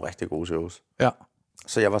jeg har nogle rigtig gode shows. Ja.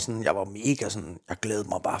 Så jeg var mega sådan, jeg glædede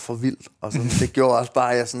mig bare for vildt. Og sådan, det gjorde også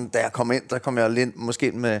bare, da jeg kom ind, der kom jeg ind, måske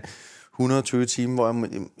ind med 120 timer, hvor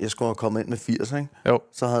jeg skulle have kommet ind med 80, ikke? Jo.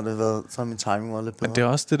 Så havde det været, så min timing var lidt bedre. Men det er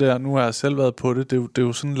også det der, nu har jeg selv været på det, det er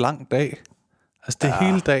jo sådan en lang dag. Altså det er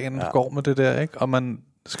hele dagen, der går med det der, ikke? Og man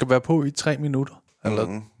skal være på i 3 minutter.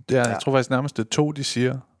 Eller, jeg tror faktisk nærmest, det er 2, de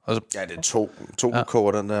siger. Altså, ja, det er to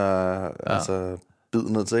korter, der altså bid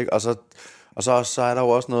ned til, ikke? Og så er der jo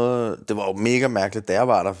også noget, det var jo mega mærkeligt, da jeg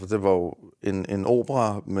var der, for det var jo en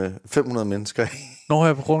opera med 500 mennesker. Nå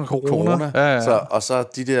ja, på grund af corona. Ja.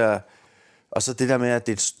 Så det der med, at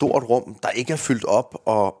det er et stort rum, der ikke er fyldt op,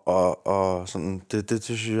 og sådan, det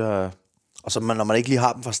synes jeg... Og så når man ikke lige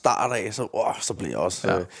har dem fra start af, så bliver jeg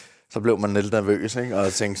også... så blev man lidt nervøs, ikke?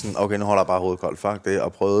 Og tænkte sådan, okay, nu holder jeg bare hovedet koldt, fuck det,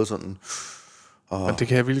 og prøvede sådan... Men det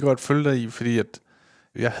kan jeg virkelig godt følge dig i, fordi at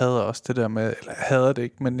Jeg hader også det der med, eller jeg hader det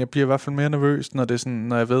ikke, men jeg bliver i hvert fald mere nervøs, når det er sådan,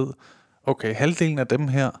 når jeg ved, okay, halvdelen af dem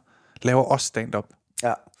her laver også stand-up.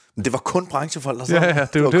 Ja, men det var kun branchefolk, der sad. Ja,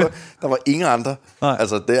 det var det. Der var ingen andre, Nej.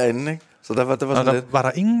 altså derinde, ikke? Så det var sådan lidt. Var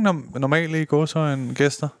der ingen normale i gåseøjne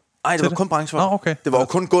gæster? Nej, det var kun branchefolk. Okay. Det var jo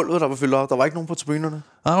kun gulvet, der var fyldt op. Der var ikke nogen på tribunerne.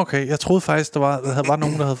 Okay. Jeg troede faktisk, der var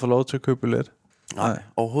nogen, der havde fået lov til at købe billet. Nej,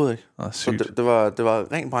 overhovedet ikke. Sygt. Det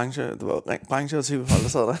var ren branche. Det var ren branche og TV-folk, der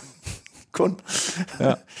sad der. Kun.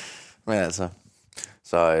 Ja. Men altså.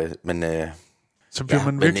 Så, så bliver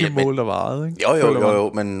man virkelig målt og varet, ikke?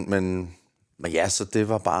 Jo, men ja, så det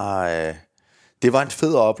var bare... det var en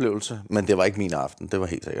fed oplevelse, men det var ikke min aften. Det var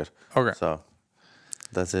helt sikkert. Okay. Så,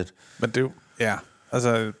 that's it. Men det er jo... Ja,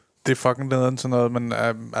 altså... Det er fucking nederen sådan noget, men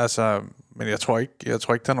men jeg tror ikke,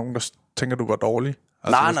 der er nogen, der tænker, du var dårlig.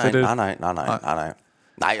 Altså, Nej.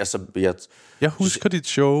 Nej, altså... Jeg husker dit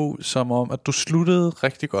show som om, at du sluttede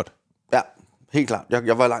rigtig godt. Ja, helt klart.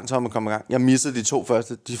 Jeg var langt om at komme i gang. Jeg missede de to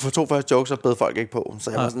første jokes, så bed folk ikke på.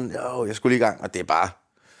 Så jeg var sådan, jeg skulle lige i gang, og det er bare...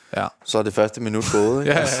 Ja. Så er det første minut gået,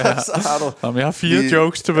 ikke? Ja. Så har du... Jamen, jeg har 4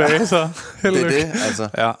 jokes tilbage, så det er det, altså.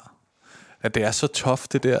 Ja. Ja, det er så tough,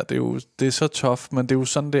 det der. Det er så tough, men det er jo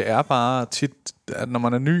sådan, det er bare tit, at når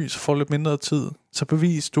man er ny, så får lidt mindre tid. Så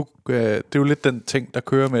bevis du, det er jo lidt den ting, der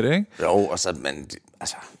kører med det, ikke? Jo, og så, men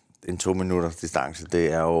altså, en 2 minutters distance,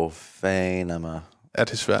 det er jo fan af mig. Ja,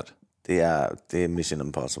 det er svært. Det er Mission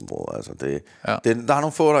Impossible, altså. Ja. Der er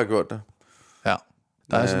nogle få, der har gjort det. Ja.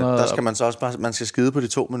 Der skal man så også bare, man skal skide på de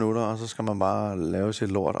 2 minutter, og så skal man bare lave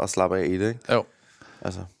sit lort og slappe af i det, ikke? Jo.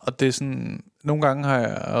 Altså. Og det er sådan, nogle gange har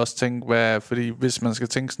jeg også tænkt, fordi hvis man skal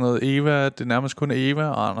tænke sådan noget, Eva, det er nærmest kun Eva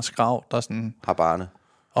og Anders Grav, der sådan... Har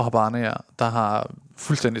barne, ja, der har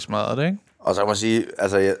fuldstændig smadret det, ikke? Og så kan man sige,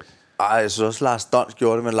 altså, jeg synes også, Lars Dons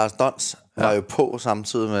gjorde det, men Lars Dons var jo på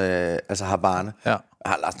samtidig med, altså, har barne. Ja.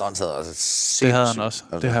 Lars Dons havde også det havde han også.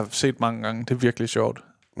 Altså. Det har jeg set mange gange. Det er virkelig sjovt.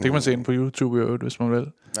 Det kan man se inde på YouTube i øvrigt, hvis man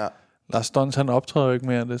vil. Ja. Lars Dons, han optræder jo ikke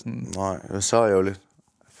mere. Det er sådan... Nej, det er så ærgerligt.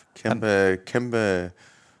 Kæmpe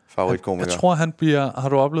favoritkomiker. Jeg tror, han bliver... Har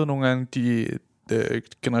du oplevet nogle gange de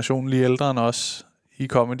generationen lige ældre end os i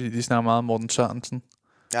comedy? De snakker meget om Morten Sørensen.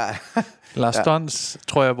 Ja. Lars Dons,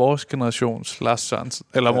 tror jeg, vores generations Lars Sørensen.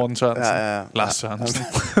 Eller Morten Sørensen. Ja. Lars Sørensen.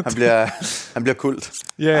 Han bliver kult.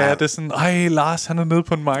 Ja, det er sådan, Lars, han er nede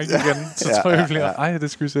på en mic igen. Så tror jeg, bliver,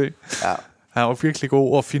 det skal vi se. Ja. Han var virkelig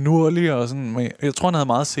god og finurlig og sådan. Men jeg tror, han havde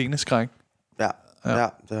meget sceneskræk. Ja,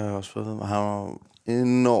 det har jeg også fået. Han var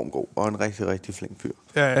enormt god og en rigtig, rigtig flink fyr.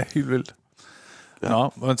 Ja, helt vildt. Ja. Nå,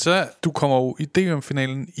 men så du kommer jo i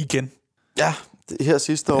DM-finalen igen. Ja, her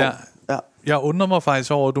sidste år. Ja. Jeg undrer mig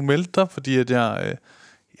faktisk over, at du meldte dig, fordi at jeg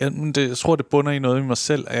tror, det bunder i noget i mig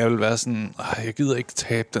selv, at jeg vil være sådan, jeg gider ikke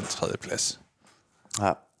tabe den 3. plads.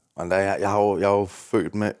 Ja, men jeg har jo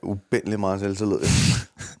følt med ubindelig meget selvtillid.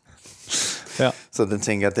 Ja. Så den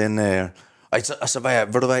tænker jeg, den... Og så var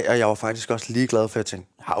jeg, ved du hvad, jeg var faktisk også ligeglad, for jeg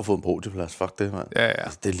tænkte, jeg har jo fået en podieplads, fuck det, mand. Ja.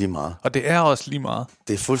 Altså, det er lige meget. Og det er også lige meget.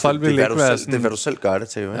 Det er fuldstændig, det er, hvad du selv gør det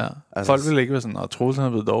til, jo. Ja. Altså, folk vil ikke være sådan, Troelsen er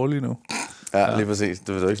blevet dårlig nu. Ja, lige præcis.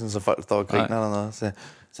 Det er jo ikke sådan, så folk står og griner eller noget. Så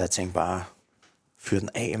jeg tænkte bare, fyr den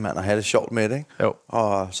af, mand, og have det sjovt med det, ikke? Jo.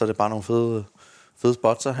 Og så er det bare nogle fede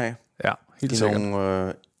spots at have. Ja, helt sikkert.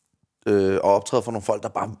 Og optræde for nogle folk, der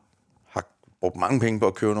bare har brugt mange penge på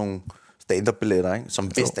at købe nogle stand-up-billetter, ikke?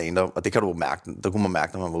 Som vil stand-up, og det kan du mærke, der kunne man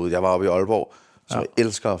mærke, når man var ude. Jeg var oppe i Aalborg, så jeg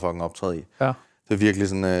elsker at fucking optræde i. Ja. Det er virkelig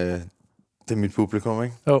sådan, det er mit publikum,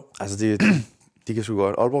 ikke? Jo. Altså, de kan sgu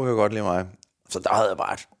godt. Aalborg kan godt lide mig. Så der havde jeg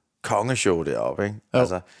bare et kongeshow deroppe, ikke?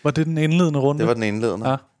 Altså, var det den indledende runde? Det var den indledende.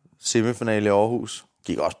 Ja. Semifinale i Aarhus.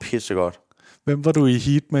 Gik også pissegodt. Hvem var du i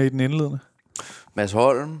heat med i den indledende? Mads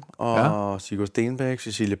Holm og Sigurd Stenbæk,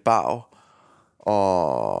 Cecilie Bag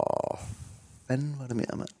og... Hvad var det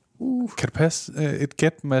mere, mand? Kan det passe et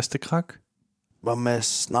gæt, Mads de Krak? Var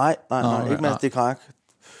Mads... Nej, ikke Mads de Krak.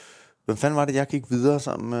 Hvem fanden var det, jeg gik videre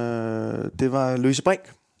sammen med? Det var Louise Brink.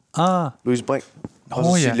 Louise Brink. Og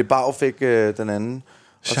så Cecilie Bag fik den anden.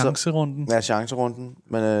 Chancerunden. Ja, chancerunden.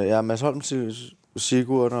 Men Mads Holm,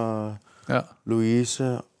 Sigurd og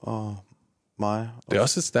Louise og mig. Det er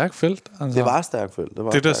også et stærkt felt. Altså. Det var et stærkt felt.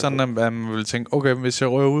 Det er der sådan, at man vil tænke, okay, hvis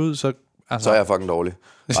jeg rører ud, så... Altså. Så er jeg fucking dårlig.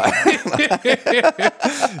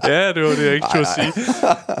 Ja, det var det, jeg ikke turde sige.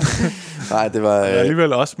 Nej, det var...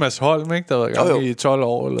 alligevel også Mads Holm, ikke? Der var i gang i 12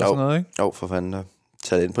 år eller sådan noget, ikke? Jo, for fanden.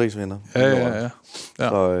 Talentprisvinder. Ja.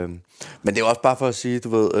 Så, men det er også bare for at sige, du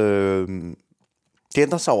ved... det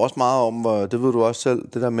ændrer sig også meget om, det ved du også selv,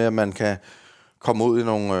 det der med, at man kan komme ud i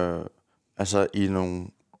nogle...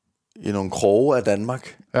 i nogle kroge af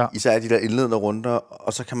Danmark. Ja. Især de der indledende runder,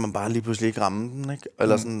 og så kan man bare lige pludselig ikke ramme den, ikke?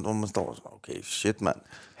 Eller sådan, hvor man står så, okay, shit mand,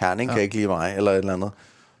 Herning kan ikke lide mig, eller et eller andet.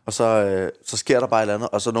 Og så sker der bare et eller andet,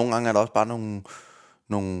 og så nogle gange er der også bare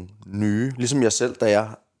nogle nye, ligesom jeg selv, da jeg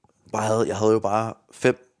havde jo bare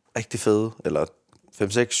 5 rigtig fede, eller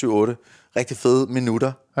 5, 6, 7, 8 rigtig fede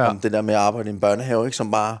minutter, om det der med at arbejde i en børnehave, ikke?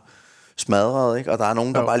 Som bare smadrede, ikke? Og der er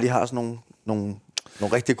nogen, der bare lige har sådan nogle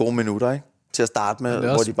rigtig gode minutter, ikke? Til at starte med,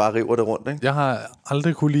 hvor de bare river det rundt, ikke? Jeg har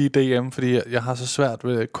aldrig kunne lide DM, fordi jeg har så svært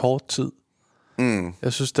ved kort tid.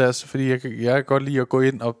 Jeg synes det er så, fordi jeg kan godt lide at gå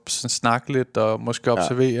ind og snakke lidt, og måske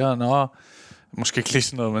observere, måske ikke lige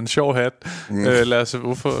sådan noget, men en sjov hat. Lad os,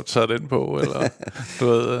 hvorfor tager den på? Eller, du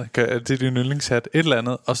ved, det er din yndlingshat. Et eller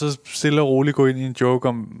andet. Og så stille og roligt gå ind i en joke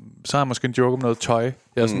om, så har jeg måske en joke om noget tøj,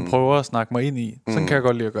 jeg sådan prøver at snakke mig ind i. Sådan kan jeg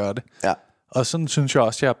godt lide at gøre det. Ja. Og sådan synes jeg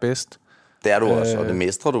også, jeg er bedst. Det er du også, og det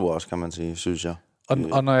mestrer du også, kan man sige, synes jeg.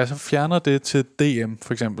 Og når jeg så fjerner det til DM,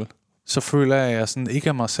 for eksempel, så føler jeg, at jeg sådan ikke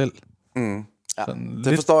er mig selv. Ja,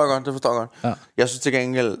 det forstår jeg godt, Ja. Jeg synes til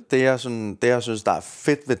gengæld, det jeg synes, der er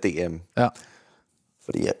fedt ved DM,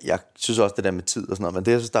 fordi jeg synes også det der med tid og sådan noget, men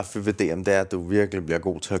det jeg synes, der er fedt ved DM, det er, at du virkelig bliver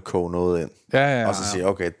god til at koge noget ind. Og så siger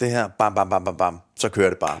okay, det her, bam, bam, bam, bam, bam, så kører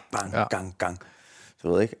det bare, bang, gang. Så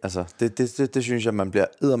ved ikke, altså, det synes jeg, man bliver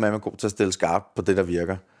eddermame god til at stille skarpt på det, der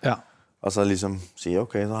virker. Ja. Og så ligesom sige,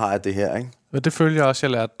 okay, så har jeg det her, ikke? Men det følte jeg også,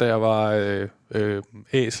 jeg lærte, da jeg var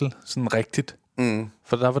æsel, sådan rigtigt.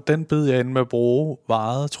 For der var den bid, jeg endte med at bruge,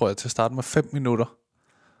 varede, tror jeg, til at starte med 5 minutter.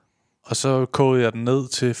 Og så kogede jeg den ned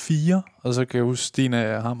til 4, og så kan jeg huske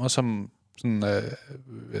Stine Hammer, som sådan,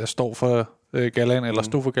 jeg står for galaen, eller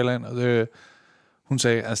stod for galaen, og hun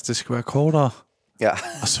sagde, altså det skal være kortere. Ja.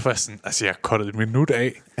 Og så var jeg sådan, altså jeg kottede et minut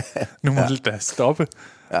af, nu må det da stoppe.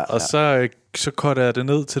 Og så kottede jeg det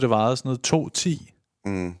ned til det varede sådan noget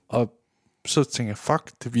 2:10. Og så tænkte jeg,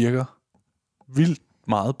 fuck, det virker vildt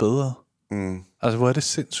meget bedre. Altså hvor er det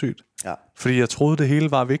sindssygt. Fordi jeg troede det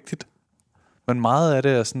hele var vigtigt. Men meget af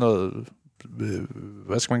det er sådan noget,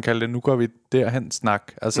 hvad skal man kalde det, nu går vi derhen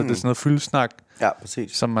snak. Altså det er sådan noget fyldsnak. Ja,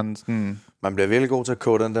 præcis. Som man sådan... Man bliver virkelig god til at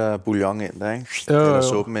koge den der bouillon ind der, ikke? Eller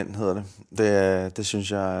suppen ind, hedder det. Det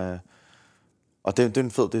synes jeg... Og det er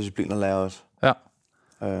en fed disciplin at lære også. Ja.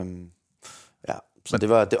 Så det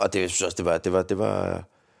var... Og det synes også,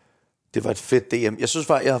 det var et fedt DM. Jeg synes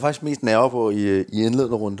faktisk, jeg havde faktisk mest nerver på i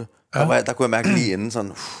indledende runde. Der kunne jeg mærke lige inden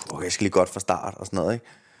sådan, okay, jeg skal lige godt fra start og sådan noget, ikke?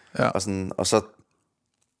 Ja. Og så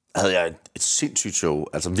havde jeg et sindssygt show,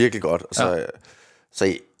 altså virkelig godt. Og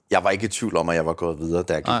så jeg var ikke i tvivl om, at jeg var gået videre,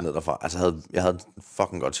 da jeg gik ned derfra. Altså jeg havde et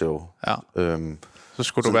fucking godt show. Ja. Så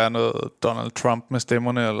skulle du være noget Donald Trump med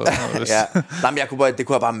stemmerne eller noget? Hvis... Nej, men det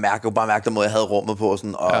kunne jeg bare mærke. Jeg kunne bare mærke den måde, jeg havde rummet på.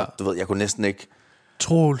 Sådan, og du ved, jeg kunne næsten ikke...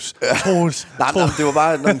 Troels. Nej, det var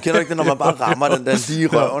bare... Man kender ikke det, når man bare rammer den der lige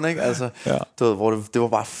røven, ikke? Altså, du ved, hvor det var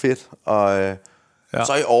bare fedt. Og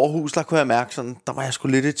så i Aarhus, der kunne jeg mærke sådan... Der var jeg sgu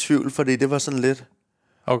lidt i tvivl, fordi det var sådan lidt...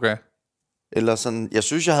 Okay. Eller sådan... Jeg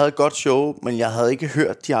synes, jeg havde et godt show, men jeg havde ikke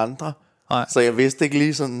hørt de andre. Nej. Så jeg vidste ikke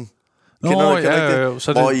lige sådan... Kender du det?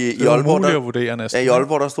 Så hvor i Aalborg, der, vurdere næsten. Ja, i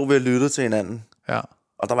Aalborg, der stod vi og lyttede til hinanden. Ja.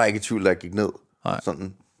 Og der var jeg ikke i tvivl, da jeg gik ned.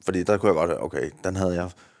 Sådan, fordi der kunne jeg godt høre, okay, den havde jeg...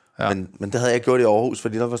 Ja. Men det havde jeg gjort i Aarhus,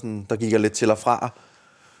 fordi der gik jeg lidt til og fra.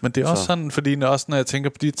 Men det er også sådan, fordi når jeg tænker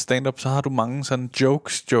på dit stand-up, så har du mange sådan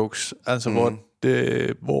jokes, altså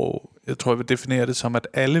hvor jeg tror, jeg vil definere det som, at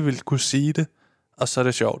alle vil kunne sige det, og så er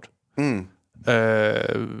det sjovt.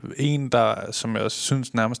 En, der, som jeg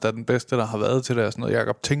synes nærmest er den bedste, der har været til det, er sådan noget,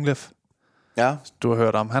 Jakob Tingleff. Ja. Du har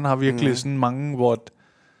hørt om. Han har virkelig sådan mange, hvor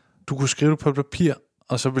du kunne skrive det på et papir,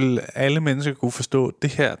 og så vil alle mennesker kunne forstå, det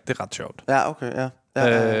her, det er ret sjovt. Ja, okay, ja.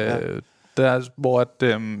 Der, hvor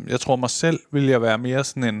jeg tror mig selv vil jeg være mere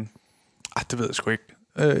sådan en det ved jeg sgu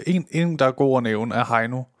ikke, en der er god at nævne er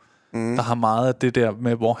Heino, der har meget af det der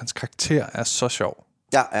med, hvor hans karakter er så sjov,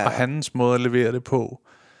 og hans måde at levere det på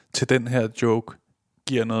til den her joke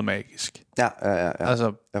giver noget magisk.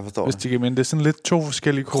 Altså, jeg forstår hvis det. Det er sådan lidt 2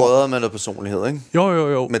 forskellige kort. Krydret med noget personlighed, ikke?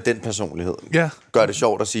 Jo. Med den personlighed. Ja. Gør det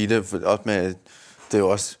sjovt at sige det, for også med, det er jo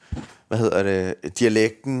også,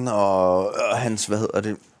 dialekten og hans,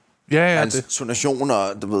 hans tonation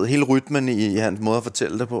og du ved, hele rytmen i hans måde at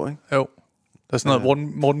fortælle det på, ikke? Jo. Der er sådan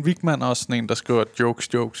noget, Morten Wigman er også sådan en, der skriver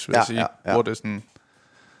jokes, vil jeg sige, hvor det er sådan...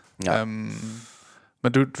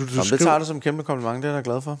 Men du skriver... Det tager du som kæmpe kompliment, det er jeg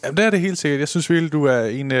glad for. Jamen, det er det helt sikkert. Jeg synes virkelig, du er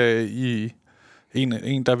en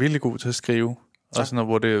der er virkelig god til at skrive. Og sådan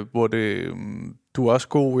noget, hvor det du er også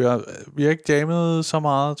god. Vi har ikke jammet så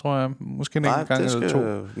meget, tror jeg. Måske en enkelt gang eller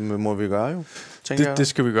 2. Må vi gøre jo. Det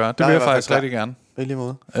skal vi gøre. Det vil jeg faktisk rigtig gerne. På lige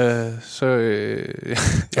måde. Så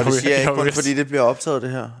jeg siger ikke kun fordi det bliver optaget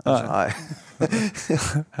det her. Altså, nej.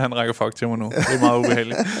 Han rækker fuck til mig nu. Det er meget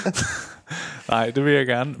ubehageligt. Nej, det vil jeg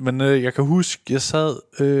gerne. Men jeg kan huske, jeg sad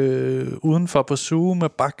udenfor på Zoo med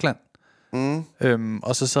Bakland.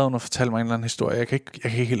 Og så sad hun og fortalte mig en eller anden historie. Jeg kan ikke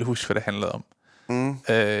helt huske, hvad det handlede om.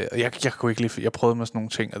 Jeg kunne ikke lige... Jeg prøvede med sådan nogle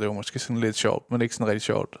ting, og det var måske sådan lidt sjovt, men ikke sådan rigtig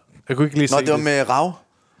sjovt. Jeg kunne ikke lige se det var med rav?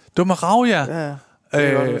 Det var med rav, ja.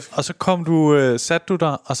 Og så kom du, satte du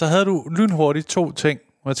der, og så havde du lynhurtigt 2 ting,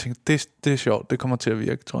 og jeg tænkte, det er sjovt, det kommer til at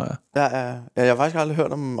virke, tror jeg. Ja, jeg har faktisk aldrig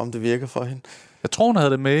hørt om det virker for hende. Jeg tror, hun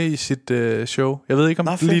havde det med i sit show. Jeg ved ikke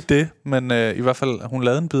om lige det, men i hvert fald, hun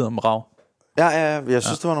lavede en bid om rav. Ja, jeg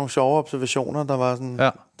synes, det var nogle sjove observationer, der var sådan,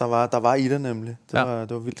 der var i det nemlig. Det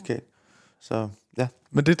var vildt skægt. Så ja.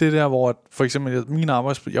 Men det er det der, hvor for eksempel min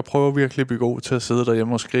jeg prøver virkelig at blive god til at sidde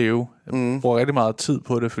derhjemme og skrive. Jeg bruger rigtig meget tid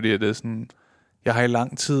på det, fordi det er sådan, jeg har i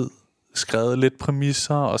lang tid skrevet lidt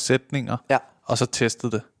præmisser og sætninger, og så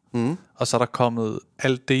testet det. Og så er der kommet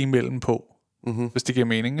alt det imellem på, hvis det giver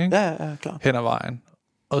mening, ikke? Ja, klar. Hen ad vejen.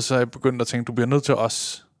 Og så er jeg begyndt at tænke, du bliver nødt til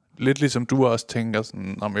os, lidt ligesom du også tænker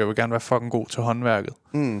sådan, om jeg vil gerne være fucking god til håndværket.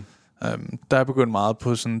 Der er jeg begyndt meget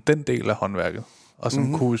på sådan den del af håndværket. Og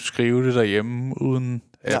sådan kunne skrive det derhjemme, uden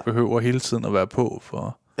at jeg behøver hele tiden at være på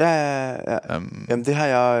for... Ja. Jamen det har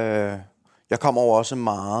jeg... Jeg kom over også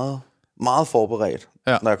meget forberedt,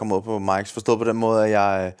 når jeg kom ud på Mike's. Forstået på den måde, at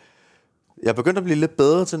jeg er begyndt at blive lidt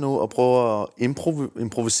bedre til nu, at prøve at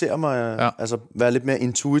improvisere mig, altså være lidt mere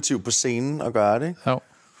intuitiv på scenen og gøre det, ikke? Ja.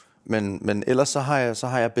 Men ellers så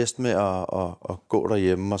har jeg bedst med at gå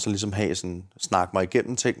derhjemme, og så ligesom have sådan, snakke mig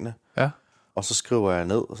igennem tingene. Ja. Og så skriver jeg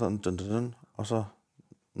ned, og sådan, og så,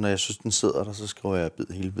 når jeg synes, den sidder der, så skriver jeg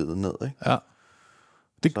hele biden ned, ikke? Ja.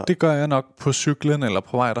 Det gør jeg nok på cyklen eller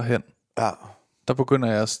på vej derhen. Ja. Der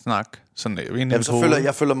begynder jeg at snakke sådan Jamen,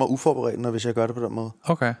 jeg føler mig uforberedt, hvis jeg gør det på den måde.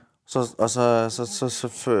 Okay.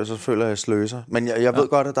 Så føler jeg sløser. Men jeg ved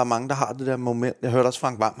godt, at der er mange, der har det der moment. Jeg hørte også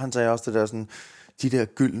Frank Hvam, han sagde også det der sådan, de der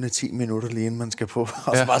gyldne 10 minutter lige inden man skal på,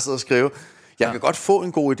 og så bare sidde og skrive. Jeg kan godt få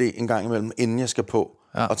en god idé en gang imellem, inden jeg skal på,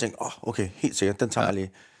 og tænke, okay, helt sikkert, den tager jeg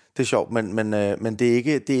lige. Det er sjovt, men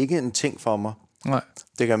det er ikke en ting for mig. Nej.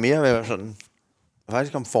 Det kan mere være sådan,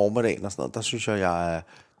 faktisk om formiddagen og sådan noget, der synes jeg,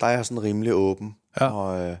 der er jeg sådan rimelig åben,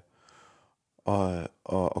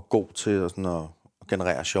 og god til sådan at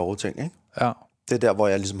generere sjove ting, ikke? Ja. Det er der, hvor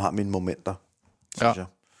jeg ligesom har mine momenter, synes jeg.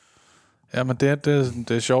 Ja, men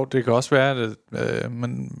det er sjovt. Det kan også være,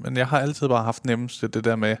 men jeg har altid bare haft nemmest det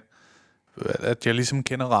der med, at jeg ligesom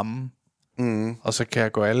kender rammen, og så kan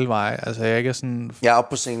jeg gå alle veje. Altså, jeg ikke er sådan... Jeg er oppe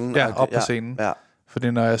på scenen. Ja, oppe på scenen. Ja.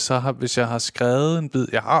 Fordi når jeg hvis jeg har skrevet en bid,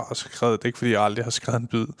 jeg har også skrevet det, ikke fordi jeg aldrig har skrevet en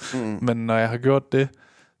bid, men når jeg har gjort det,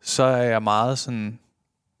 så er jeg meget sådan,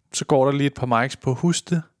 så går der lige et par mics på at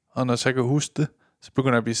huske det, og når jeg kan huske det, så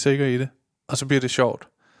begynder jeg at blive sikker i det, og så bliver det sjovt.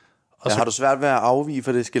 Og så, har du svært ved at afvige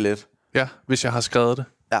for det skelet? Ja, hvis jeg har skrevet det.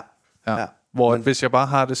 Ja. Hvor hvis jeg bare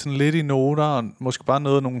har det sådan lidt i noter, og måske bare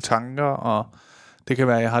nogle tanker, og det kan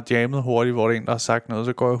være, at jeg har jammet hurtigt, hvor der er en, der har sagt noget,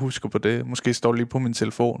 så går jeg og husker på det. Måske står det lige på min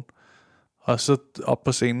telefon. Og så op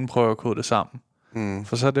på scenen prøver jeg at kode det sammen.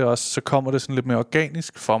 For så er det også, så kommer det sådan lidt mere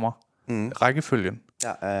organisk for mig. Rækkefølgen.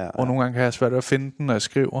 Ja. Og nogle gange kan jeg svært ved at finde den, når jeg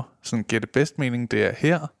skriver. Sådan, giver det bedst mening, det er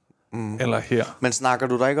her, eller her. Men snakker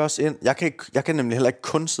du der ikke også ind? Jeg kan nemlig heller ikke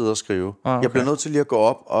kun sidde og skrive. Okay. Jeg bliver nødt til lige at gå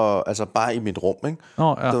op, og, altså bare i mit rum, ikke?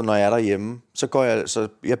 Når jeg er derhjemme, så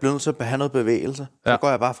jeg bliver nødt til at have noget bevægelse. Så går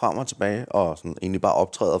jeg bare frem og tilbage, og sådan, egentlig bare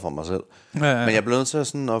optræder for mig selv. Men jeg bliver nødt til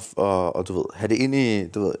sådan at du ved, have det ind i,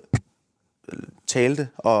 du ved, tale det,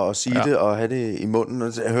 og sige det, og have det i munden,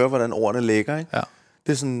 og høre, hvordan ordene ligger, ikke? Ja.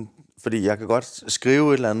 Det er sådan, fordi jeg kan godt skrive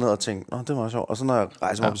et eller andet, og tænke, det var sjovt. Og så når jeg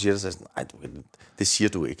rejser mig op og siger det, så er jeg sådan, det siger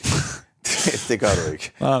du ikke. det gør du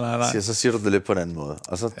ikke. Nej. Så siger du det lidt på en anden måde.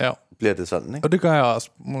 Og så bliver det sådan, ikke? Og det gør jeg også,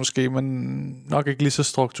 måske, men nok ikke lige så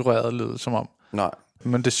struktureret lyd som om. Nej.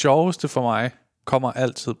 Men det sjoveste for mig kommer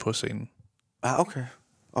altid på scenen.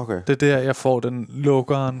 Okay. Det er der, jeg får den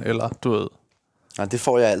lukkeren, eller du ved. Nej, det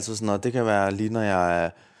får jeg altid sådan noget. Det kan være lige, når jeg er...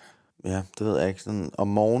 Ja, det ved jeg ikke. Sådan om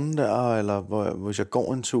morgenen der, eller hvis jeg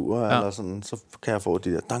går en tur, eller sådan, så kan jeg få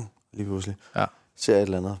de der dang, lige pludselig. Ja. Ser et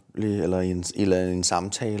eller andet, eller i en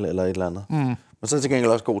samtale, eller et eller andet. Men så er jeg til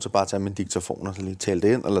gengæld også god til bare at tage min diktafon, og så lige tale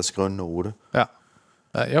det ind, eller skrive en note. Ja.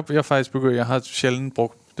 Jeg faktisk begyndt, jeg har sjældent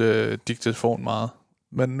brugt diktafon meget,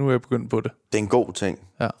 men nu er jeg begyndt på det. Det er en god ting,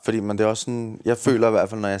 fordi det er også sådan, jeg føler i hvert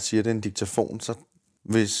fald, når jeg siger, det er en diktafon, så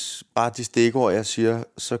hvis bare de stikord, jeg siger,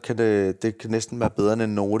 så kan det kan næsten være bedre end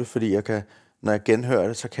en note, fordi jeg kan, når jeg genhører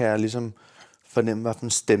det, så kan jeg ligesom fornemme, hvilken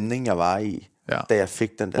stemning jeg var i, da jeg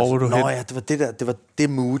fik den der. Hvor var du hen? Ja, det var det der, det var det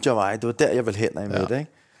mood, jeg var i. Det var der, jeg ville hen med det,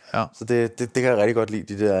 ikke? Ja. Så det kan jeg rigtig godt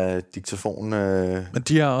lide, de der diktafon. Men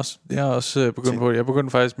de er også begyndt på det. Jeg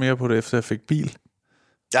begyndte faktisk mere på det, efter jeg fik bil.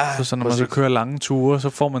 Ja, så når man så kører lange ture, så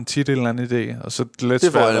får man tit en eller anden idé, og så er det lidt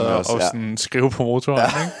det svært at sådan skrive på motoren,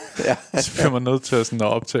 ikke? Ja. Så bliver man nødt til at, sådan, at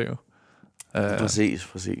optage.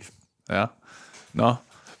 Præcis. Ja. Nå.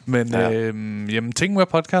 Men jamen, ting med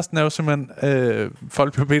podcasten er jo simpelthen,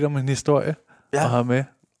 folk bliver bedt om en historie at have med.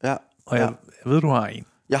 Ja. Og jeg ved, du har en.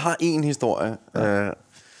 Jeg har en historie,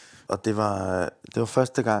 og det var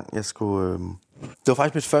første gang, jeg skulle... det var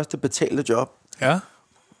faktisk mit første betalte job. Ja.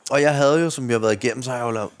 Og jeg havde jo, som vi har været igennem, så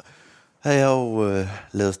havde jeg jo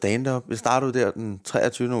lavet stand-up. Jeg startede der den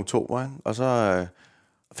 23. oktober, ikke? Og så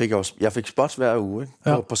fik jeg fik spots hver uge,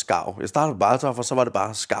 ikke? På Skav. Jeg startede bare, for så var det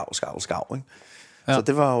bare Skav, ikke? Ja. Så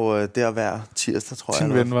det var jo der hver tirsdag, tror jeg.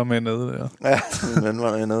 Din ven var med nede der. Ja, min ven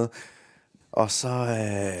var med nede. Og så...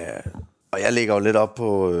 og jeg lægger jo lidt op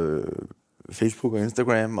på Facebook og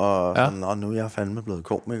Instagram, og sådan, og nu er jeg fandme blevet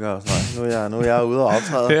komiker og sådan noget. Nu er jeg ude og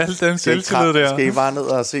optræde. Det er alt den selvtillid der. Skal I bare ned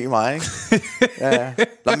og se mig, ikke? Ja.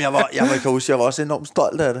 Nå, men jeg var også enormt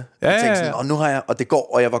stolt af det. Jeg tænkte sådan, og nu har jeg, og det går,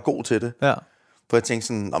 og jeg var god til det. Ja. For jeg tænkte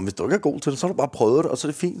sådan, hvis du ikke er god til det, så har du bare prøvet det, og så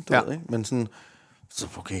er det fint, du ved, ikke? Men sådan, så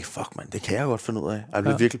okay, fuck man, det kan jeg godt finde ud af. Jeg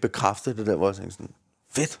blev virkelig bekræftet det der, hvor jeg tænkte sådan,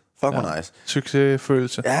 fedt, fuck hvor nice.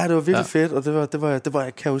 Succesfølelse. Ja, det var virkelig fedt, og det var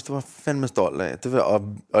jeg kan huske, det var fandme stolt af. Det var,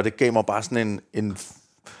 og det gav mig bare sådan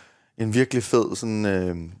en virkelig fed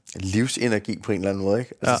sådan livsenergi på en eller anden måde,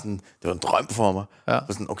 ikke? Altså sådan, det var en drøm for mig. Ja.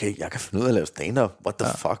 For sådan, okay, jeg kan finde ud af at lave stand-up. What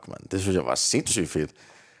the fuck, man? Det synes jeg var sindssygt fedt.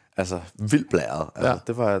 Altså, vildt blæret. Altså,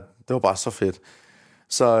 det var bare så fedt.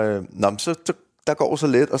 Så, så der går så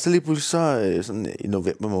lidt, og så lige pludselig så sådan i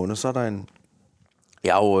november måned, så er der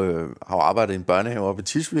jeg har jo arbejdet i en børnehave oppe i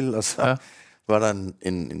Tisvilde, og så var der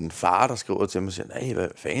en far, der skriver til mig og siger, nej, hvad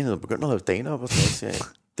fanden, du begynder at lave stand-up, og så siger jeg,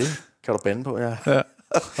 det kan du bande på, ja.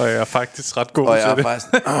 Og jeg er faktisk ret god til det. Og jeg er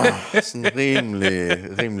faktisk sådan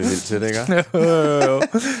rimelig vild til det, ikke?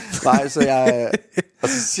 Nej, så og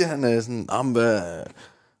så siger han sådan,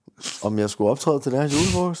 om jeg skulle optræde til deres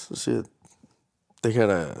julefrokost, så siger jeg, det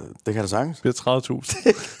kan da sagtens. Det bliver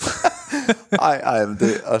 30.000. Ej, men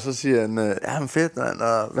det, og så siger han, men fedt,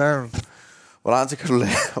 hvor lang tid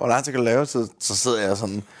kan du lave? Så sidder jeg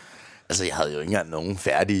sådan, altså jeg havde jo ikke engang nogen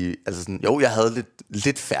færdige, altså sådan, jo, jeg havde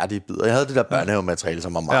lidt færdige bidder. Jeg havde det der børnehavemateriale,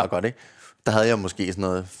 som var meget godt, ikke? Der havde jeg måske sådan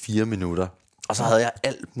noget 4 minutter, og så havde jeg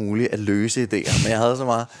alt muligt at løse idéer, men jeg havde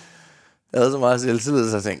så meget selvtillid,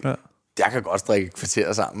 så jeg tænkte, jeg kan godt strikke et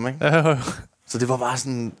kvarter sammen, ikke? Så det var bare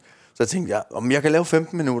sådan, så jeg tænkte, om jeg kan lave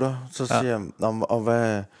 15 minutter, så siger jeg, og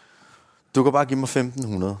hvad... Du kan bare give mig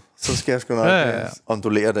 1.500, så skal jeg sgu nok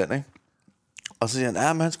ondulere den, ikke? Og så siger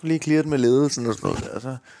han, men han skulle lige cleare det med ledelsen og sådan noget der.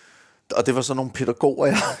 Så, og det var så nogle pædagoger,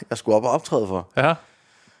 jeg skulle op og optræde for. Ja.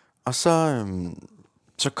 Og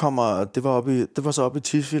så kommer, det var så oppe i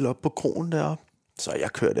Tisvilde, oppe på kronen deroppe. Så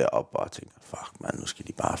jeg kører derop og tænker, fuck man, nu skal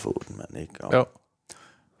de bare få den, man, ikke? Og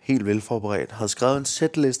helt velforberedt, havde skrevet en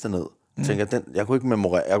setliste ned. Tænker, jeg kunne ikke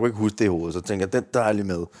memorere, jeg kunne ikke huske det i hovedet, så tænker jeg, den der er lige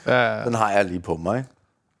med. Den har jeg lige på mig, ikke?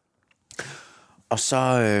 Og så,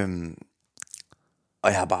 og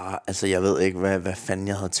jeg har bare, altså jeg ved ikke, hvad fanden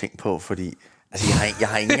jeg havde tænkt på, fordi, altså jeg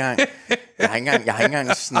har ikke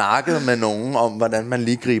engang snakket med nogen om, hvordan man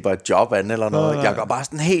lige griber et job an eller noget. Jeg går bare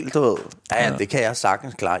sådan helt, du ved, det kan jeg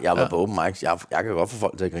sagtens klare. Jeg var på open mics, jeg kan godt få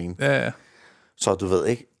folk til at grine. Ja. Så du ved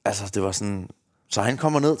ikke, altså det var sådan, så han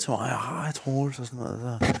kommer ned til mig, jeg Troels og sådan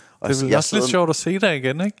noget. Så. Og det er også lidt sjovt at se dig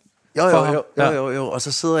igen, ikke? Jo, og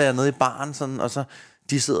så sidder jeg nede i baren sådan, og så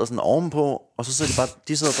de sidder sådan ovenpå, og så sidder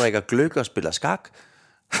de sidder og drikker gløgg og spiller skak.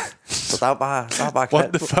 Så der er bare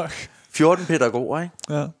knald på. 14 pædagoger, ikke?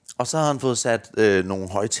 Ja. Og så har han fået sat nogle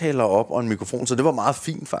højtalere op og en mikrofon, så det var meget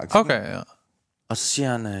fint faktisk. Okay, ja. Og så siger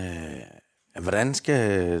han,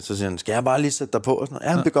 så siger han, skal jeg bare lige sætte dig på? Og sådan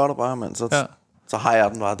noget. Ja, det gør du bare, mand. Så har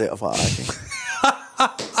jeg den bare derfra, ikke?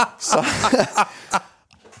 Så...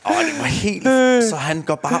 det var helt... Så han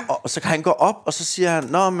går bare op, og så kan han gå op, og så siger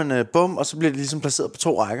han, bum, og så bliver det ligesom placeret på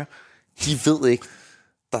 2 rækker. De ved ikke,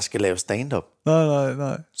 der skal lave stand-up.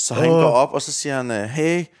 Nej. Så han går op, og så siger han,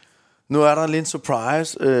 hey, nu er der lige en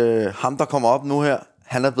surprise. Ham, der kommer op nu her,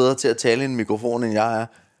 han er bedre til at tale i en mikrofon, end jeg er.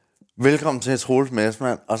 Velkommen til Troels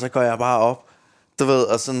Messmann. Og så går jeg bare op, du ved,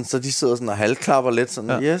 og sådan, så de sidder sådan og halvklapper lidt,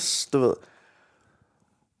 sådan, yes, du ved.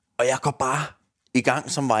 Og jeg går bare i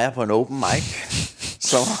gang, som var jeg på en open mic.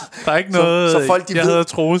 Så, der er ikke noget, så folk, jeg hedder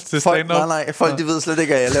Troels til stand-up. Nej, folk de ved slet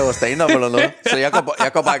ikke, at jeg laver stand-up eller noget. Så jeg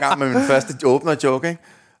går bare i gang med min første åbner joke, ikke?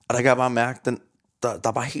 Og der kan jeg bare mærke, der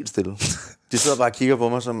er bare helt stille. De sidder bare og kigger på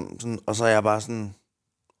mig, sådan, og så er jeg bare sådan...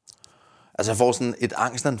 Altså jeg får sådan et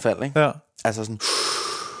angstanfald, ikke? Ja. Altså sådan...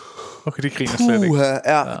 Okay, det griner slet ikke.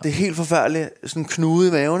 Ja, det er helt forfærdeligt. Sådan knude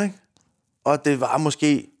i maven, ikke? Og det var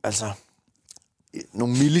måske, altså,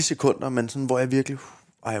 nogle millisekunder, men sådan, hvor jeg virkelig,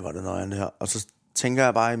 hvor det nøjeren det her. Og så tænker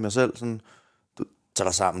jeg bare i mig selv, sådan, du tager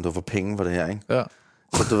dig sammen, du får penge for det her, ikke? Ja.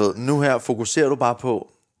 Så du ved, nu her fokuserer du bare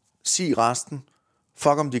på, sig resten,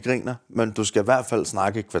 fuck om de griner, men du skal i hvert fald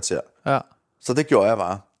snakke et kvarter. Ja. Så det gjorde jeg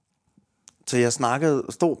bare. Så jeg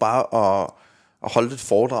stod bare og holdt et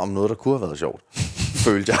foredrag om noget, der kunne have været sjovt.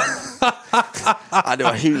 Følte jeg. Ej, det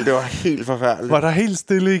var helt forfærdeligt. Var der helt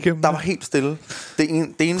stille igennem? Der var helt stille.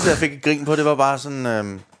 Det eneste, jeg fik et grin på, det var bare sådan...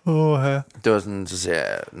 Det var sådan, så siger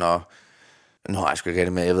jeg, nu har jeg sgu ikke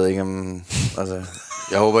det med. Jeg ved ikke om... Altså,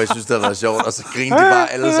 jeg håber, I synes, det har været sjovt. Og så grinede de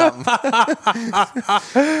bare alle sammen.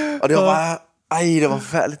 Og det var bare... det var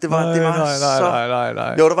forfærdeligt.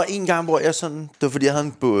 Nej. Jo, der var en gang, hvor jeg sådan... Det var fordi, jeg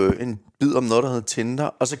havde en bid om noget, der hed Tinder.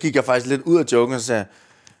 Og så gik jeg faktisk lidt ud af joken og sagde...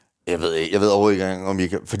 Jeg ved overhovedet ikke engang, om I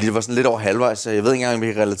kan... Fordi det var sådan lidt over halvvejs, så jeg ved ikke engang, om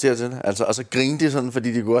I kan relatere til det. Altså, og så grinede de sådan,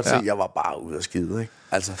 fordi de kunne godt se, at jeg var bare ude af skide, ikke?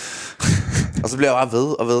 Altså... Og så blev jeg bare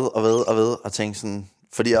ved og tænkte sådan...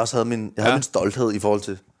 Fordi jeg også havde min stolthed i forhold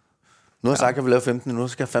til... Nu har jeg sagt, at jeg vil lave 15 minutter,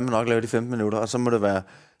 så skal jeg fandme nok lave de 15 minutter, og så må det være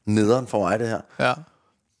nederen for mig, det her. Ja.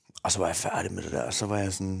 Og så var jeg færdig med det der, og så var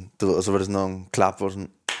jeg sådan... Du ved, og så var det sådan nogle klap, hvor sådan...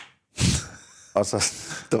 Og så...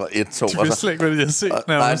 Det var 1-2, de vidste slet ikke, hvad de havde set.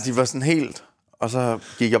 Nej, de var sådan helt... Og så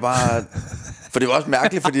gik jeg bare... For det var også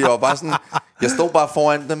mærkeligt, fordi jeg var bare sådan... Jeg stod bare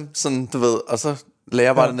foran dem, sådan, du ved, og så lagde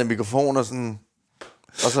jeg bare den der mikrofon, og sådan...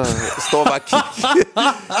 Og så står jeg bare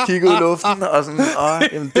og kigge ud i luften, og sådan,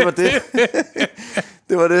 jamen, det var det.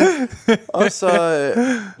 Det var det. Og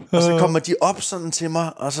så kommer de op sådan til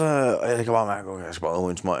mig, og jeg kan bare mærke, okay, jeg skal bare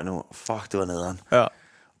over en smøg nu. Fuck, det var nederen. Ja.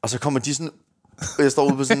 Og så kommer de sådan, jeg står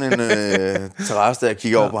ude på sådan en terrasse der, jeg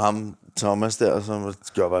kigger over på ham, Thomas der, og så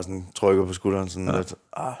gør jeg bare sådan, trykker på skulderen, sådan lidt,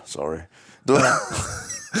 sorry.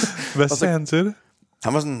 Hvad sagde han til det?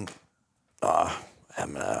 Han var sådan,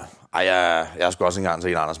 jeg har sgu også engang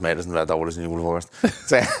set Anders Madsen være dårlig sin julefrokost.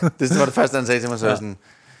 Så det var det første, han sagde til mig, så sådan,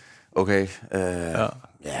 okay,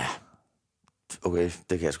 okay,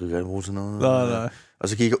 det kan jeg sgu ikke rigtig bruge til noget. Nej. Og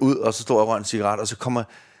så gik jeg ud, og så stod jeg og røg en cigaret, og så kommer,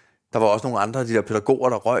 der var også nogle andre af de der pædagoger,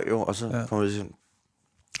 der røg jo, og så kom jeg sådan,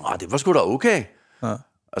 det var sgu da okay. Ja.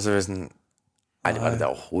 Og så var jeg sådan, det var det da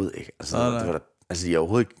overhovedet ikke. Altså, det var da, altså I er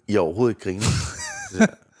overhovedet ikke grinet.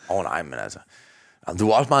 Nej, men altså, du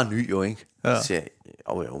var også meget ny jo, ikke? Ja. Så jeg,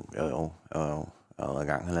 jo. Jeg har været i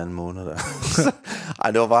gang 1,5 måned der.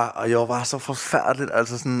 Det var bare, og jeg var bare så forfærdeligt,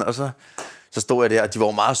 altså sådan, og så stod jeg der, og de var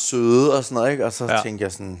jo meget søde og sådan noget, ikke? Og så tænkte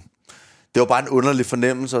jeg sådan, det var bare en underlig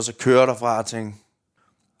fornemmelse, og så kører derfra og tænkte,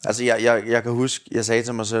 altså jeg kan huske, jeg sagde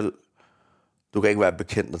til mig selv, du kan ikke være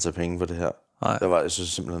bekendt at tage penge for det her. Jeg synes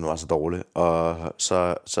simpelthen, det var så dårligt. Og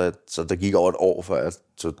så der gik over et år, før jeg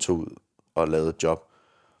tog ud og lavede et job.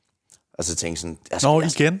 Og så tænkte jeg sådan...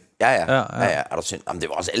 igen? Ja. Jamen, det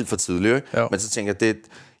var også alt for tidligt, ikke? Jo. Men så tænkte jeg,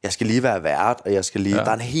 jeg skal lige være vært, og jeg skal lige... Der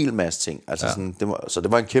er en hel masse ting. Altså sådan, så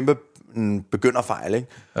det var en kæmpe begynderfejl, ikke?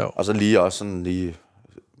 Jo. Og så lige også sådan lige...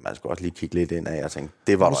 Man skulle også lige kigge lidt ind af, jeg tænkte,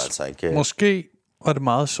 det var der altså ikke... Måske var det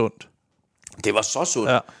meget sundt. Det var så sundt.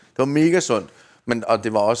 Ja. Det var mega sundt. Og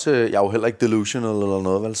det var også... Jeg er jo heller ikke delusional eller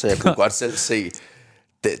noget, vel? Så jeg kunne godt selv se...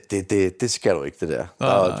 Det skal du ikke, det der.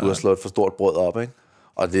 Du har slået et for stort brød op, ikke?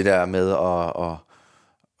 Og det der med og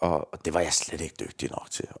det var jeg slet ikke dygtig nok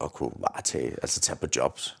til at kunne varetage, altså tage på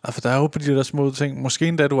jobs. Ja, for der er jo på de der små ting. Måske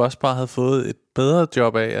endda du også bare havde fået et bedre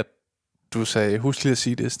job af, at du sagde, husk lige at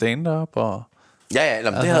sige det stand-up. Og... Ja,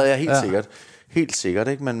 det havde jeg helt sikkert. Helt sikkert,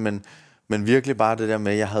 ikke? Men virkelig bare det der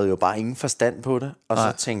med, jeg havde jo bare ingen forstand på det. Og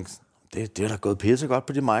så tænkte det er da gået pisse godt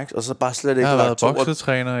på de mics. Og så bare slet ikke... Jeg har været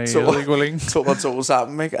boksetræner i, jeg ved ikke hvor længe. 2 og 2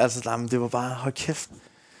 sammen, ikke? Altså, det var bare, hold kæft.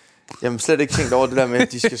 Jeg har slet ikke tænkt over det der med,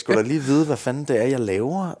 at de skal sgu da lige vide, hvad fanden det er, jeg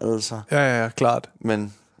laver, altså. Ja, klart.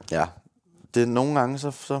 Men ja, det nogle gange,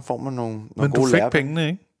 så får man nogle gode lærer. Men du fik pengene,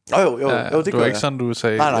 ikke? Jo, det gør det var ikke sådan, du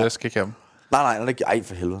sagde, jeg skal ikke have dem. Nej, ej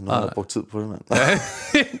for helvede, nu har jeg brugt tid på det, mand.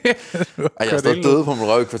 Jeg stod døde på min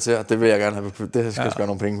røv i kvarter, det vil jeg gerne have, det skal jeg have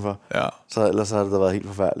nogle penge for. Ja. Så ellers har det da været helt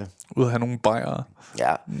forfærdeligt. Ud at have nogle bajere.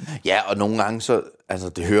 Ja, og nogle gange, så, altså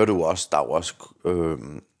det hører du også, der er jo også...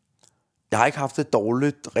 Jeg har ikke haft et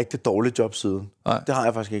rigtig dårligt job siden. Nej. Det har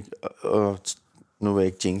jeg faktisk ikke. Nu vil jeg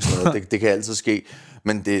ikke jinx noget. Det kan altid ske.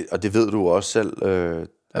 Men det ved du også selv.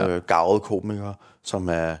 Garvede komikere, som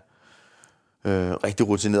er rigtig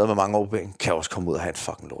rutineret med mange år på bænken, kan også komme ud og have et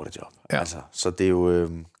fucking lortejob. Ja. Altså, så det er jo...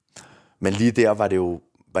 men lige der var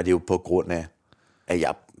det jo på grund af, at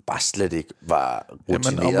jeg bare slet ikke var rutineret.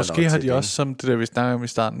 Jamen, og måske har de også, som det der vi snakkede om i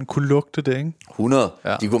starten, kunne lugte det, ikke? 100.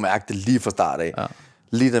 Ja. De kunne mærke det lige fra start af. Ja.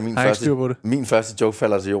 Lige da min første joke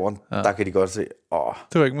falder til jorden, der kan de godt se,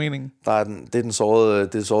 det var ikke meningen. Det er den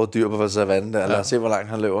sårede dyr på savannen der. Lad os se, hvor langt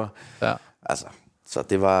han løber. Ja. Altså, så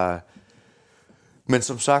det var... Men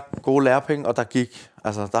som sagt, gode lærepenge, og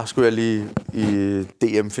der skulle jeg lige i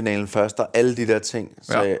DM-finalen først, og alle de der ting,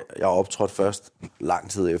 så jeg optrådte først lang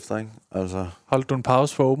tid efter, ikke? Altså... Holdt du en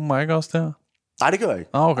pause for open mic også der? Nej, det gør jeg ikke.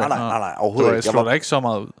 Okay. Nej, overhovedet ikke. Jeg slår da ikke så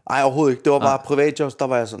meget ud. Nej, overhovedet ikke. Det var bare privatjobs, der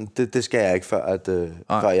var jeg sådan, det skal jeg ikke,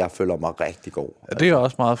 før jeg føler mig rigtig god. Ja, det er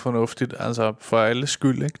også meget fornuftigt, altså for alle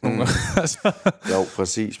skyld, ikke? Jo,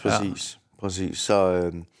 præcis.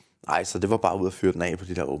 Så det var bare ud at fyre den af på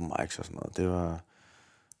de der open mics og sådan noget.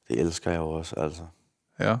 Det elsker jeg jo også, altså.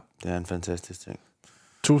 Ja. Det er en fantastisk ting.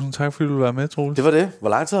 Tusind tak, fordi du ville være med, Troels. Det var det. Hvor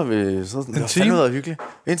lang tid har vi så? Det har fandme været hyggeligt.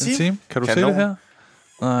 En time? Kan du se det her?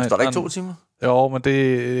 Nej, står der ikke 2 timer? Jo, men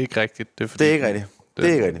det er ikke rigtigt. Det er ikke rigtigt.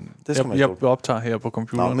 Det skal man ikke. Jeg optager her på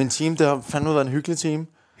computeren. Nå, men en time, det har fandme været en hyggelig time.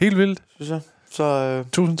 Helt vildt. Synes jeg. Så,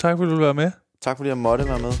 tusind tak, fordi du ville være med. Tak, fordi jeg måtte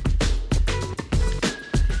være med.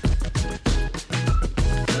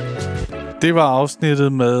 Det var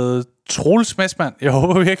afsnittet med Troels Messmann. Jeg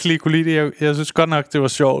håber virkelig, I kunne lide det. Jeg synes godt nok, det var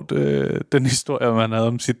sjovt, den historie, man havde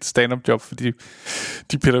om sit stand-up job, for de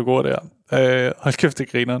pædagoger der. Hold kæft,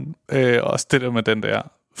 det grineren. Også det der med den der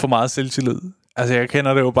for meget selvtillid. Altså, jeg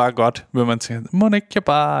kender det jo bare godt, hvor man tænker, må ikke jeg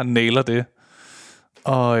bare nailer det?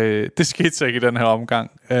 Og det skete så ikke i den her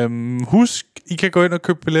omgang. Husk, I kan gå ind og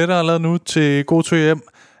købe billetter allerede nu til God Tur Hjem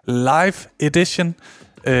Live Edition.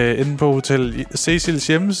 Inde på Hotel Cecils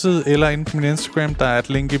hjemmeside eller inde på min Instagram, der er et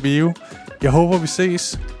link i bio. Jeg håber vi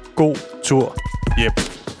ses. God tur hjem.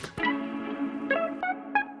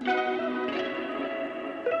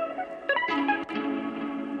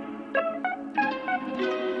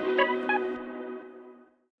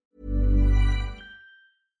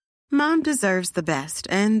 Mom deserves the best,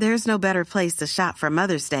 and there's no better place to shop for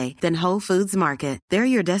Mother's Day than Whole Foods Market.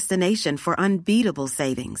 They're your destination for unbeatable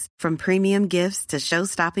savings, from premium gifts to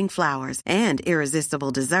show-stopping flowers and irresistible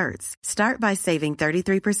desserts. Start by saving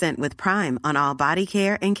 33% with Prime on all body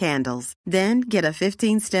care and candles. Then get a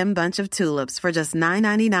 15-stem bunch of tulips for just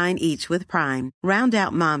 $9.99 each with Prime. Round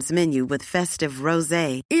out Mom's menu with festive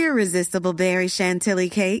rosé, irresistible berry chantilly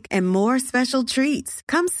cake, and more special treats.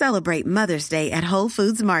 Come celebrate Mother's Day at Whole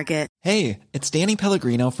Foods Market. Hey, it's Danny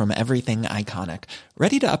Pellegrino from Everything Iconic.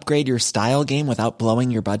 Ready to upgrade your style game without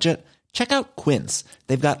blowing your budget? Check out Quince.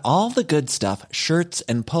 They've got all the good stuff, shirts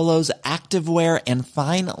and polos, activewear, and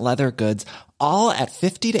fine leather goods, all at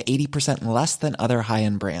 50 to 80% less than other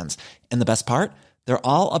high-end brands. And the best part? They're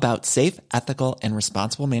all about safe, ethical, and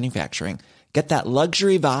responsible manufacturing. Get that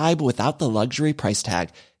luxury vibe without the luxury price tag.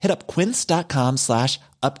 Hit up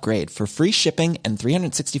quince.com/upgrade for free shipping and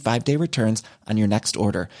 365-day returns on your next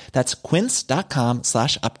order. That's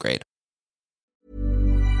quince.com/upgrade.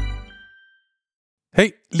 Hey,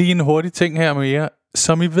 lige en hurtig ting her med jer.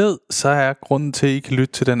 Som I ved, så er grunden til, at I kan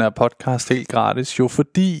lytte til den her podcast helt gratis, jo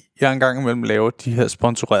fordi jeg engang imellem laver de her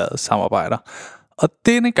sponsorerede samarbejder. Og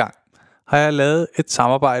denne gang har jeg lavet et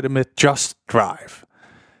samarbejde med Just Drive.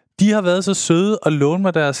 De har været så søde at låne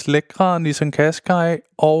mig deres lækre Nissan Qashqai,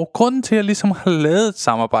 og grunden til, at jeg ligesom har lavet et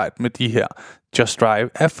samarbejde med de her Just Drive,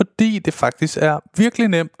 er fordi det faktisk er virkelig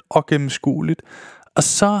nemt og gennemskueligt. Og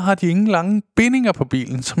så har de ingen lange bindinger på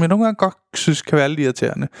bilen, som jeg nogle gange godt synes kan være lidt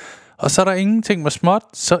irriterende. Og så er der ingenting med småt,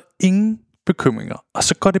 så ingen bekymringer. Og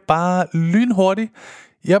så går det bare lynhurtigt.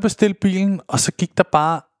 Jeg bestilte bilen, og så gik der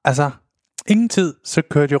bare, ingen tid, så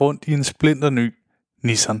kørte jeg rundt i en splinter ny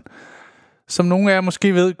Nissan. Som nogle af jer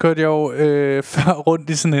måske ved, kørte jeg jo før rundt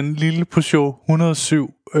i sådan en lille Peugeot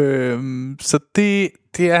 107. Så det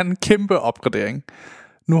er en kæmpe opgradering.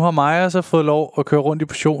 Nu har Maja så fået lov at køre rundt i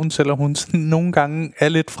Peugeoten, selvom hun sådan nogle gange er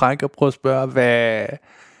lidt fræk og prøver at spørge, hvad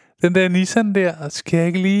den der Nissan der, skal jeg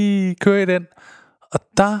ikke lige køre i den? Og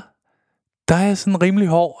der er jeg sådan rimelig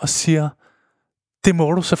hård og siger, det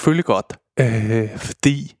må du selvfølgelig godt,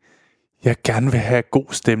 fordi jeg gerne vil have god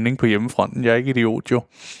stemning på hjemmefronten. Jeg er ikke idiot jo.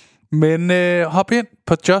 Men hop ind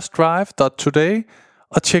på justdrive.today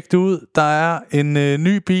og tjek det ud. Der er en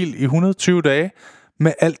ny bil i 120 dage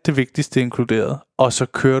med alt det vigtigste inkluderet. Og så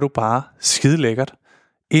kører du bare skide lækkert.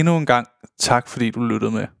 Endnu en gang tak fordi du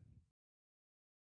lyttede med.